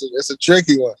 So it's a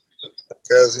tricky one.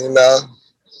 Because,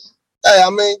 hey, I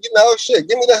mean, shit,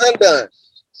 give me the Hyundai.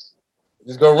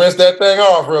 Just go rinse that thing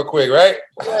off real quick, right?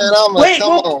 Man, I'm like,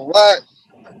 come on, what?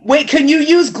 Wait, can you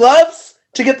use gloves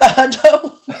to get the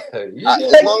hundo?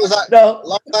 As long as I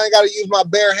ain't got to use my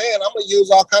bare hand, I'm going to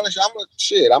use all kind of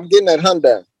shit. I'm getting that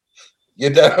Hyundai.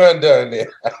 Get that Hyundai in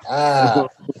there.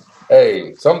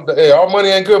 Hey, all money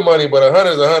ain't good money, but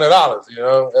 $100 is $100, That's you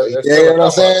know what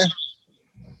I'm saying?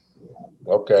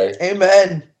 Okay.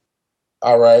 Amen.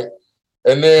 All right.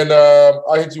 And then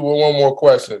I'll hit you with one more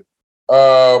question.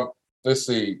 Let's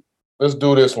see. Let's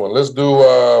do this one. Let's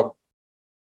do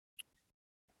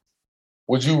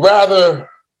would you rather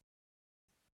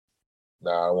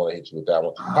I don't want to hit you with that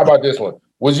one. How about this one?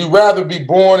 Would you rather be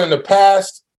born in the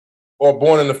past or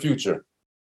born in the future?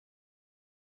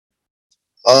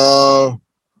 I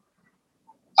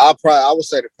would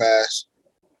say the past.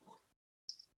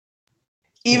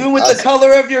 Even with the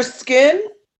color of your skin?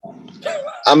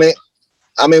 I mean,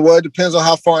 well, it depends on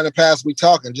how far in the past we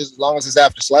talking. Just as long as it's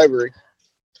after slavery.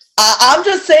 I'm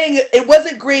just saying it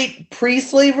wasn't great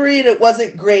pre-slavery, and it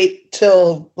wasn't great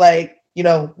till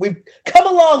we've come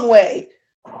a long way.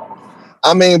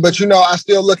 I mean, but I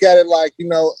still look at it like in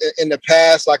the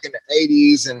past, like in the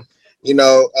 80s, and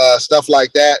stuff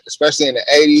like that. Especially in the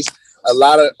 80s, a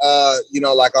lot of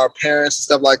like our parents and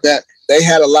stuff like that. They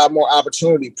had a lot more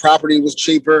opportunity. Property was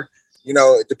cheaper.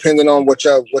 Depending on what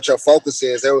your focus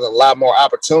is, there was a lot more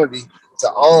opportunity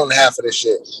to own half of this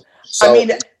shit. So, I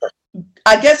mean,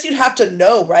 I guess you'd have to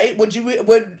know, right? Would you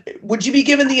be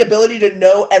given the ability to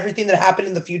know everything that happened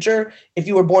in the future if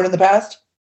you were born in the past?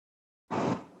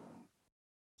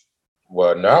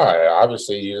 Well, no,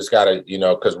 obviously you just gotta,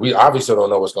 because we obviously don't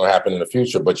know what's going to happen in the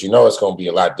future, but it's going to be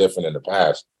a lot different in the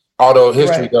past. Although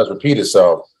history does repeat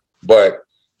itself, but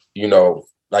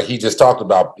like he just talked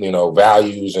about,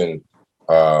 values and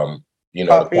the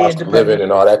cost of living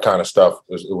and all that kind of stuff.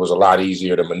 It was a lot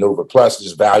easier to maneuver. Plus,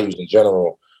 just values in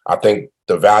general. I think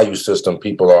the value system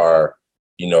people are,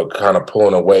 kind of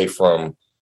pulling away from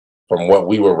what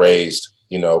we were raised.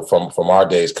 From our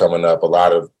days coming up, a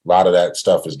lot of that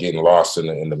stuff is getting lost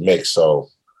in the mix. So,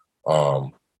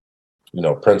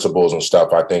 principles and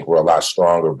stuff, I think were a lot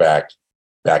stronger back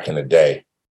in the day.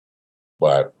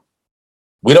 But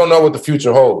we don't know what the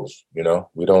future holds, we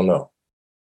don't know.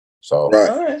 So All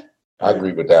right. I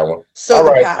agree with that one. So all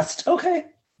the right. past. Okay.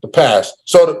 The past.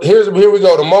 So here we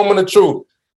go. The moment of truth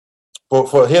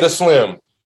for Hitta Slim.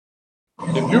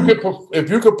 If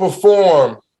you could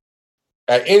perform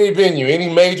at any venue, any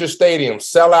major stadium,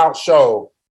 sellout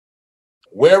show,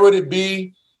 where would it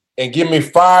be? And give me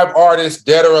 5 artists,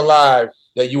 dead or alive,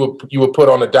 that you would put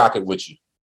on the docket with you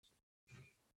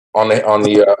on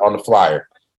the flyer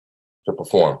to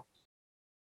perform.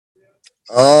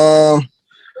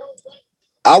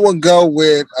 I would go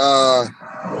with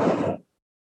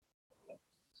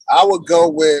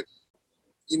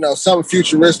something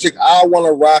futuristic. I want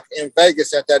to rock in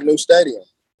Vegas at that new stadium.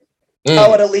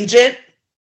 Oh, at Allegiant?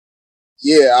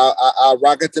 Yeah, I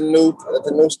rock at the new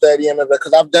stadium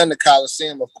because I've done the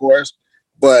Coliseum, of course,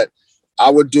 but I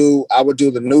would do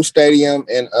the new stadium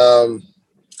in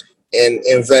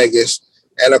Vegas,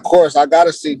 and of course I got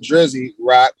to see Drizzy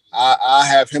rock. I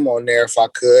have him on there if I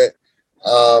could.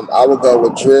 I would go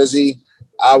with Drizzy.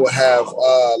 I would have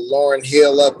Lauryn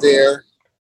Hill up there.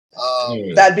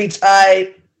 That'd be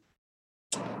tight.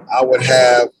 I would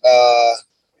have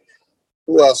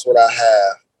who else would I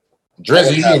have?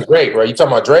 Drizzy, you mean Drake, right? You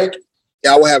talking about Drake?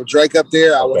 Yeah, I would have Drake up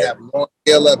there. I would have Lauryn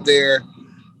Hill up there.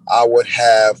 I would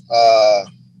have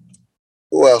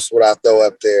who else would I throw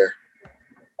up there?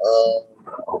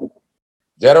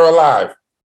 Dead or alive?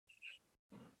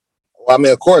 Well, I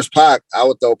mean, of course, Pac. I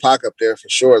would throw Pac up there for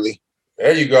surely.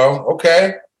 There you go.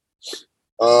 Okay.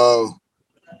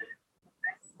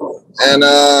 And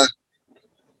I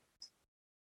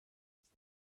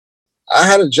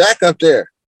had a Jack up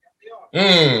there.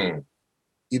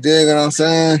 You dig what I'm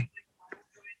saying?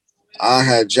 I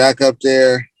had Jack up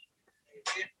there.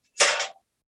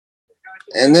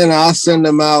 And then I'll send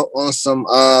them out on some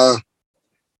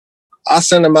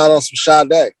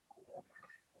Sade.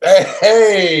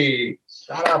 Hey,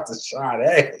 shout out to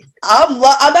Sade.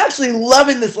 I'm actually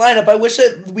loving this lineup. I wish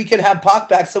we could have Pac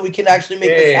back so we can actually make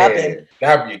this happen.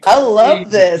 That'd be cool. I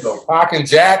love this. So Pac and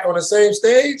Jack on the same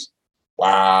stage?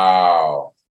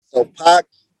 Wow. So Pac,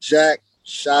 Jack,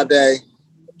 Sade,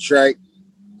 Drake.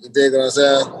 You dig what I'm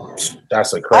saying?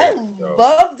 That's a crazy. I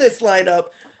love this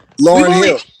lineup. Lauryn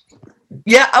Hill.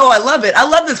 Yeah. Oh, I love it. I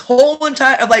love this whole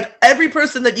entire, like every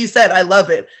person that you said. I love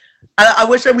it. I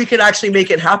wish that we could actually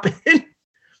make it happen. You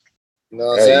know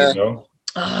what I'm saying?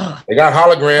 They got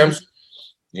holograms,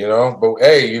 but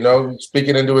hey,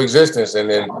 speaking into existence. And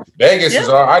then Vegas is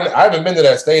all, I haven't been to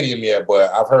that stadium yet,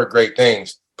 but I've heard great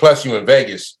things. Plus you in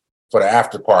Vegas for the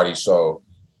after party. So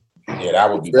yeah,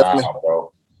 that would be wild,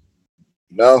 bro.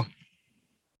 No.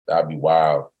 That'd be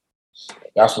wild.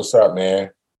 That's what's up, man.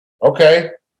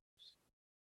 Okay.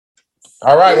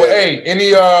 All right. Yeah. Well,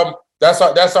 hey,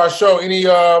 that's our show.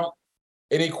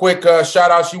 Any quick shout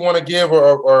outs you want to give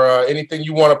or anything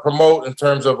you want to promote in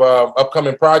terms of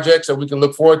upcoming projects that we can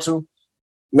look forward to?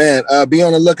 Man, be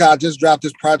on the lookout. I just dropped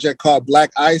this project called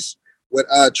Black Ice with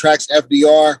Tracks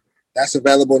FDR. That's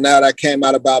available now. That came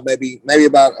out about maybe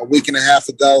about a week and a half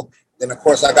ago. Then, of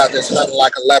course, I got this Hunting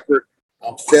Like a Leopard.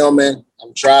 I'm filming.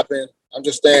 I'm dropping. I'm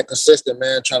just staying consistent,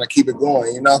 man, trying to keep it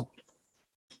going,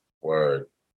 Word.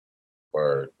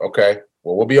 Okay.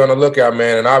 Well, we'll be on the lookout,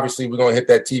 man. And obviously, we're going to hit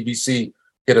that TBC,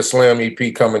 Hitta Slim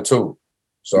EP coming too.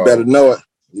 So you better know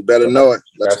it.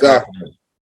 Let's go. Happening.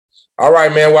 All right,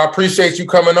 man. Well, I appreciate you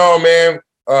coming on, man.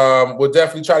 We'll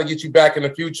definitely try to get you back in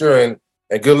the future and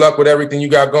good luck with everything you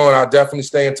got going. I'll definitely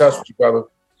stay in touch with you, brother.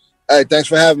 Hey, thanks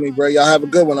for having me, bro. Y'all have a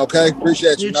good one, okay?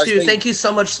 Appreciate you. You too. Thank you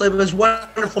so much, Slim. It was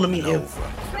wonderful to meet you.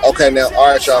 Okay, now. All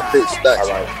right, y'all. Peace. Thanks.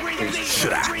 All right. Peace.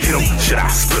 Should I hit him? Should I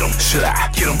split him? Should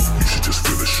I get him? You should just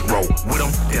finish. Roll with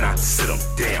him, then I sit him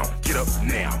down. Get up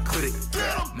now. Quit it.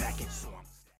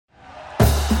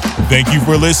 Thank you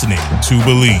for listening to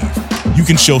Believe. You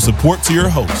can show support to your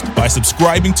host by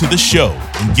subscribing to the show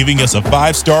and giving us a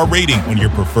 5-star rating on your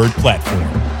preferred platform.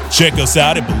 Check us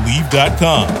out at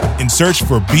Believe.com and search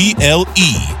for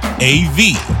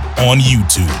BLEAV on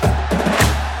YouTube.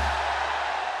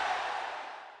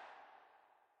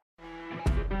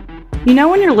 You know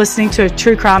when you're listening to a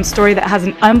true crime story that has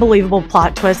an unbelievable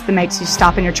plot twist that makes you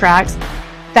stop in your tracks?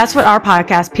 That's what our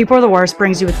podcast, People Are the Worst,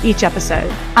 brings you with each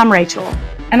episode. I'm Rachel.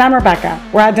 And I'm Rebecca.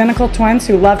 We're identical twins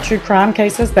who love true crime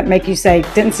cases that make you say,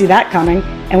 didn't see that coming,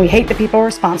 and we hate the people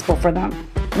responsible for them.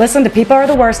 Listen to People Are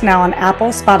the Worst now on Apple,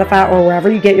 Spotify, or wherever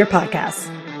you get your podcasts.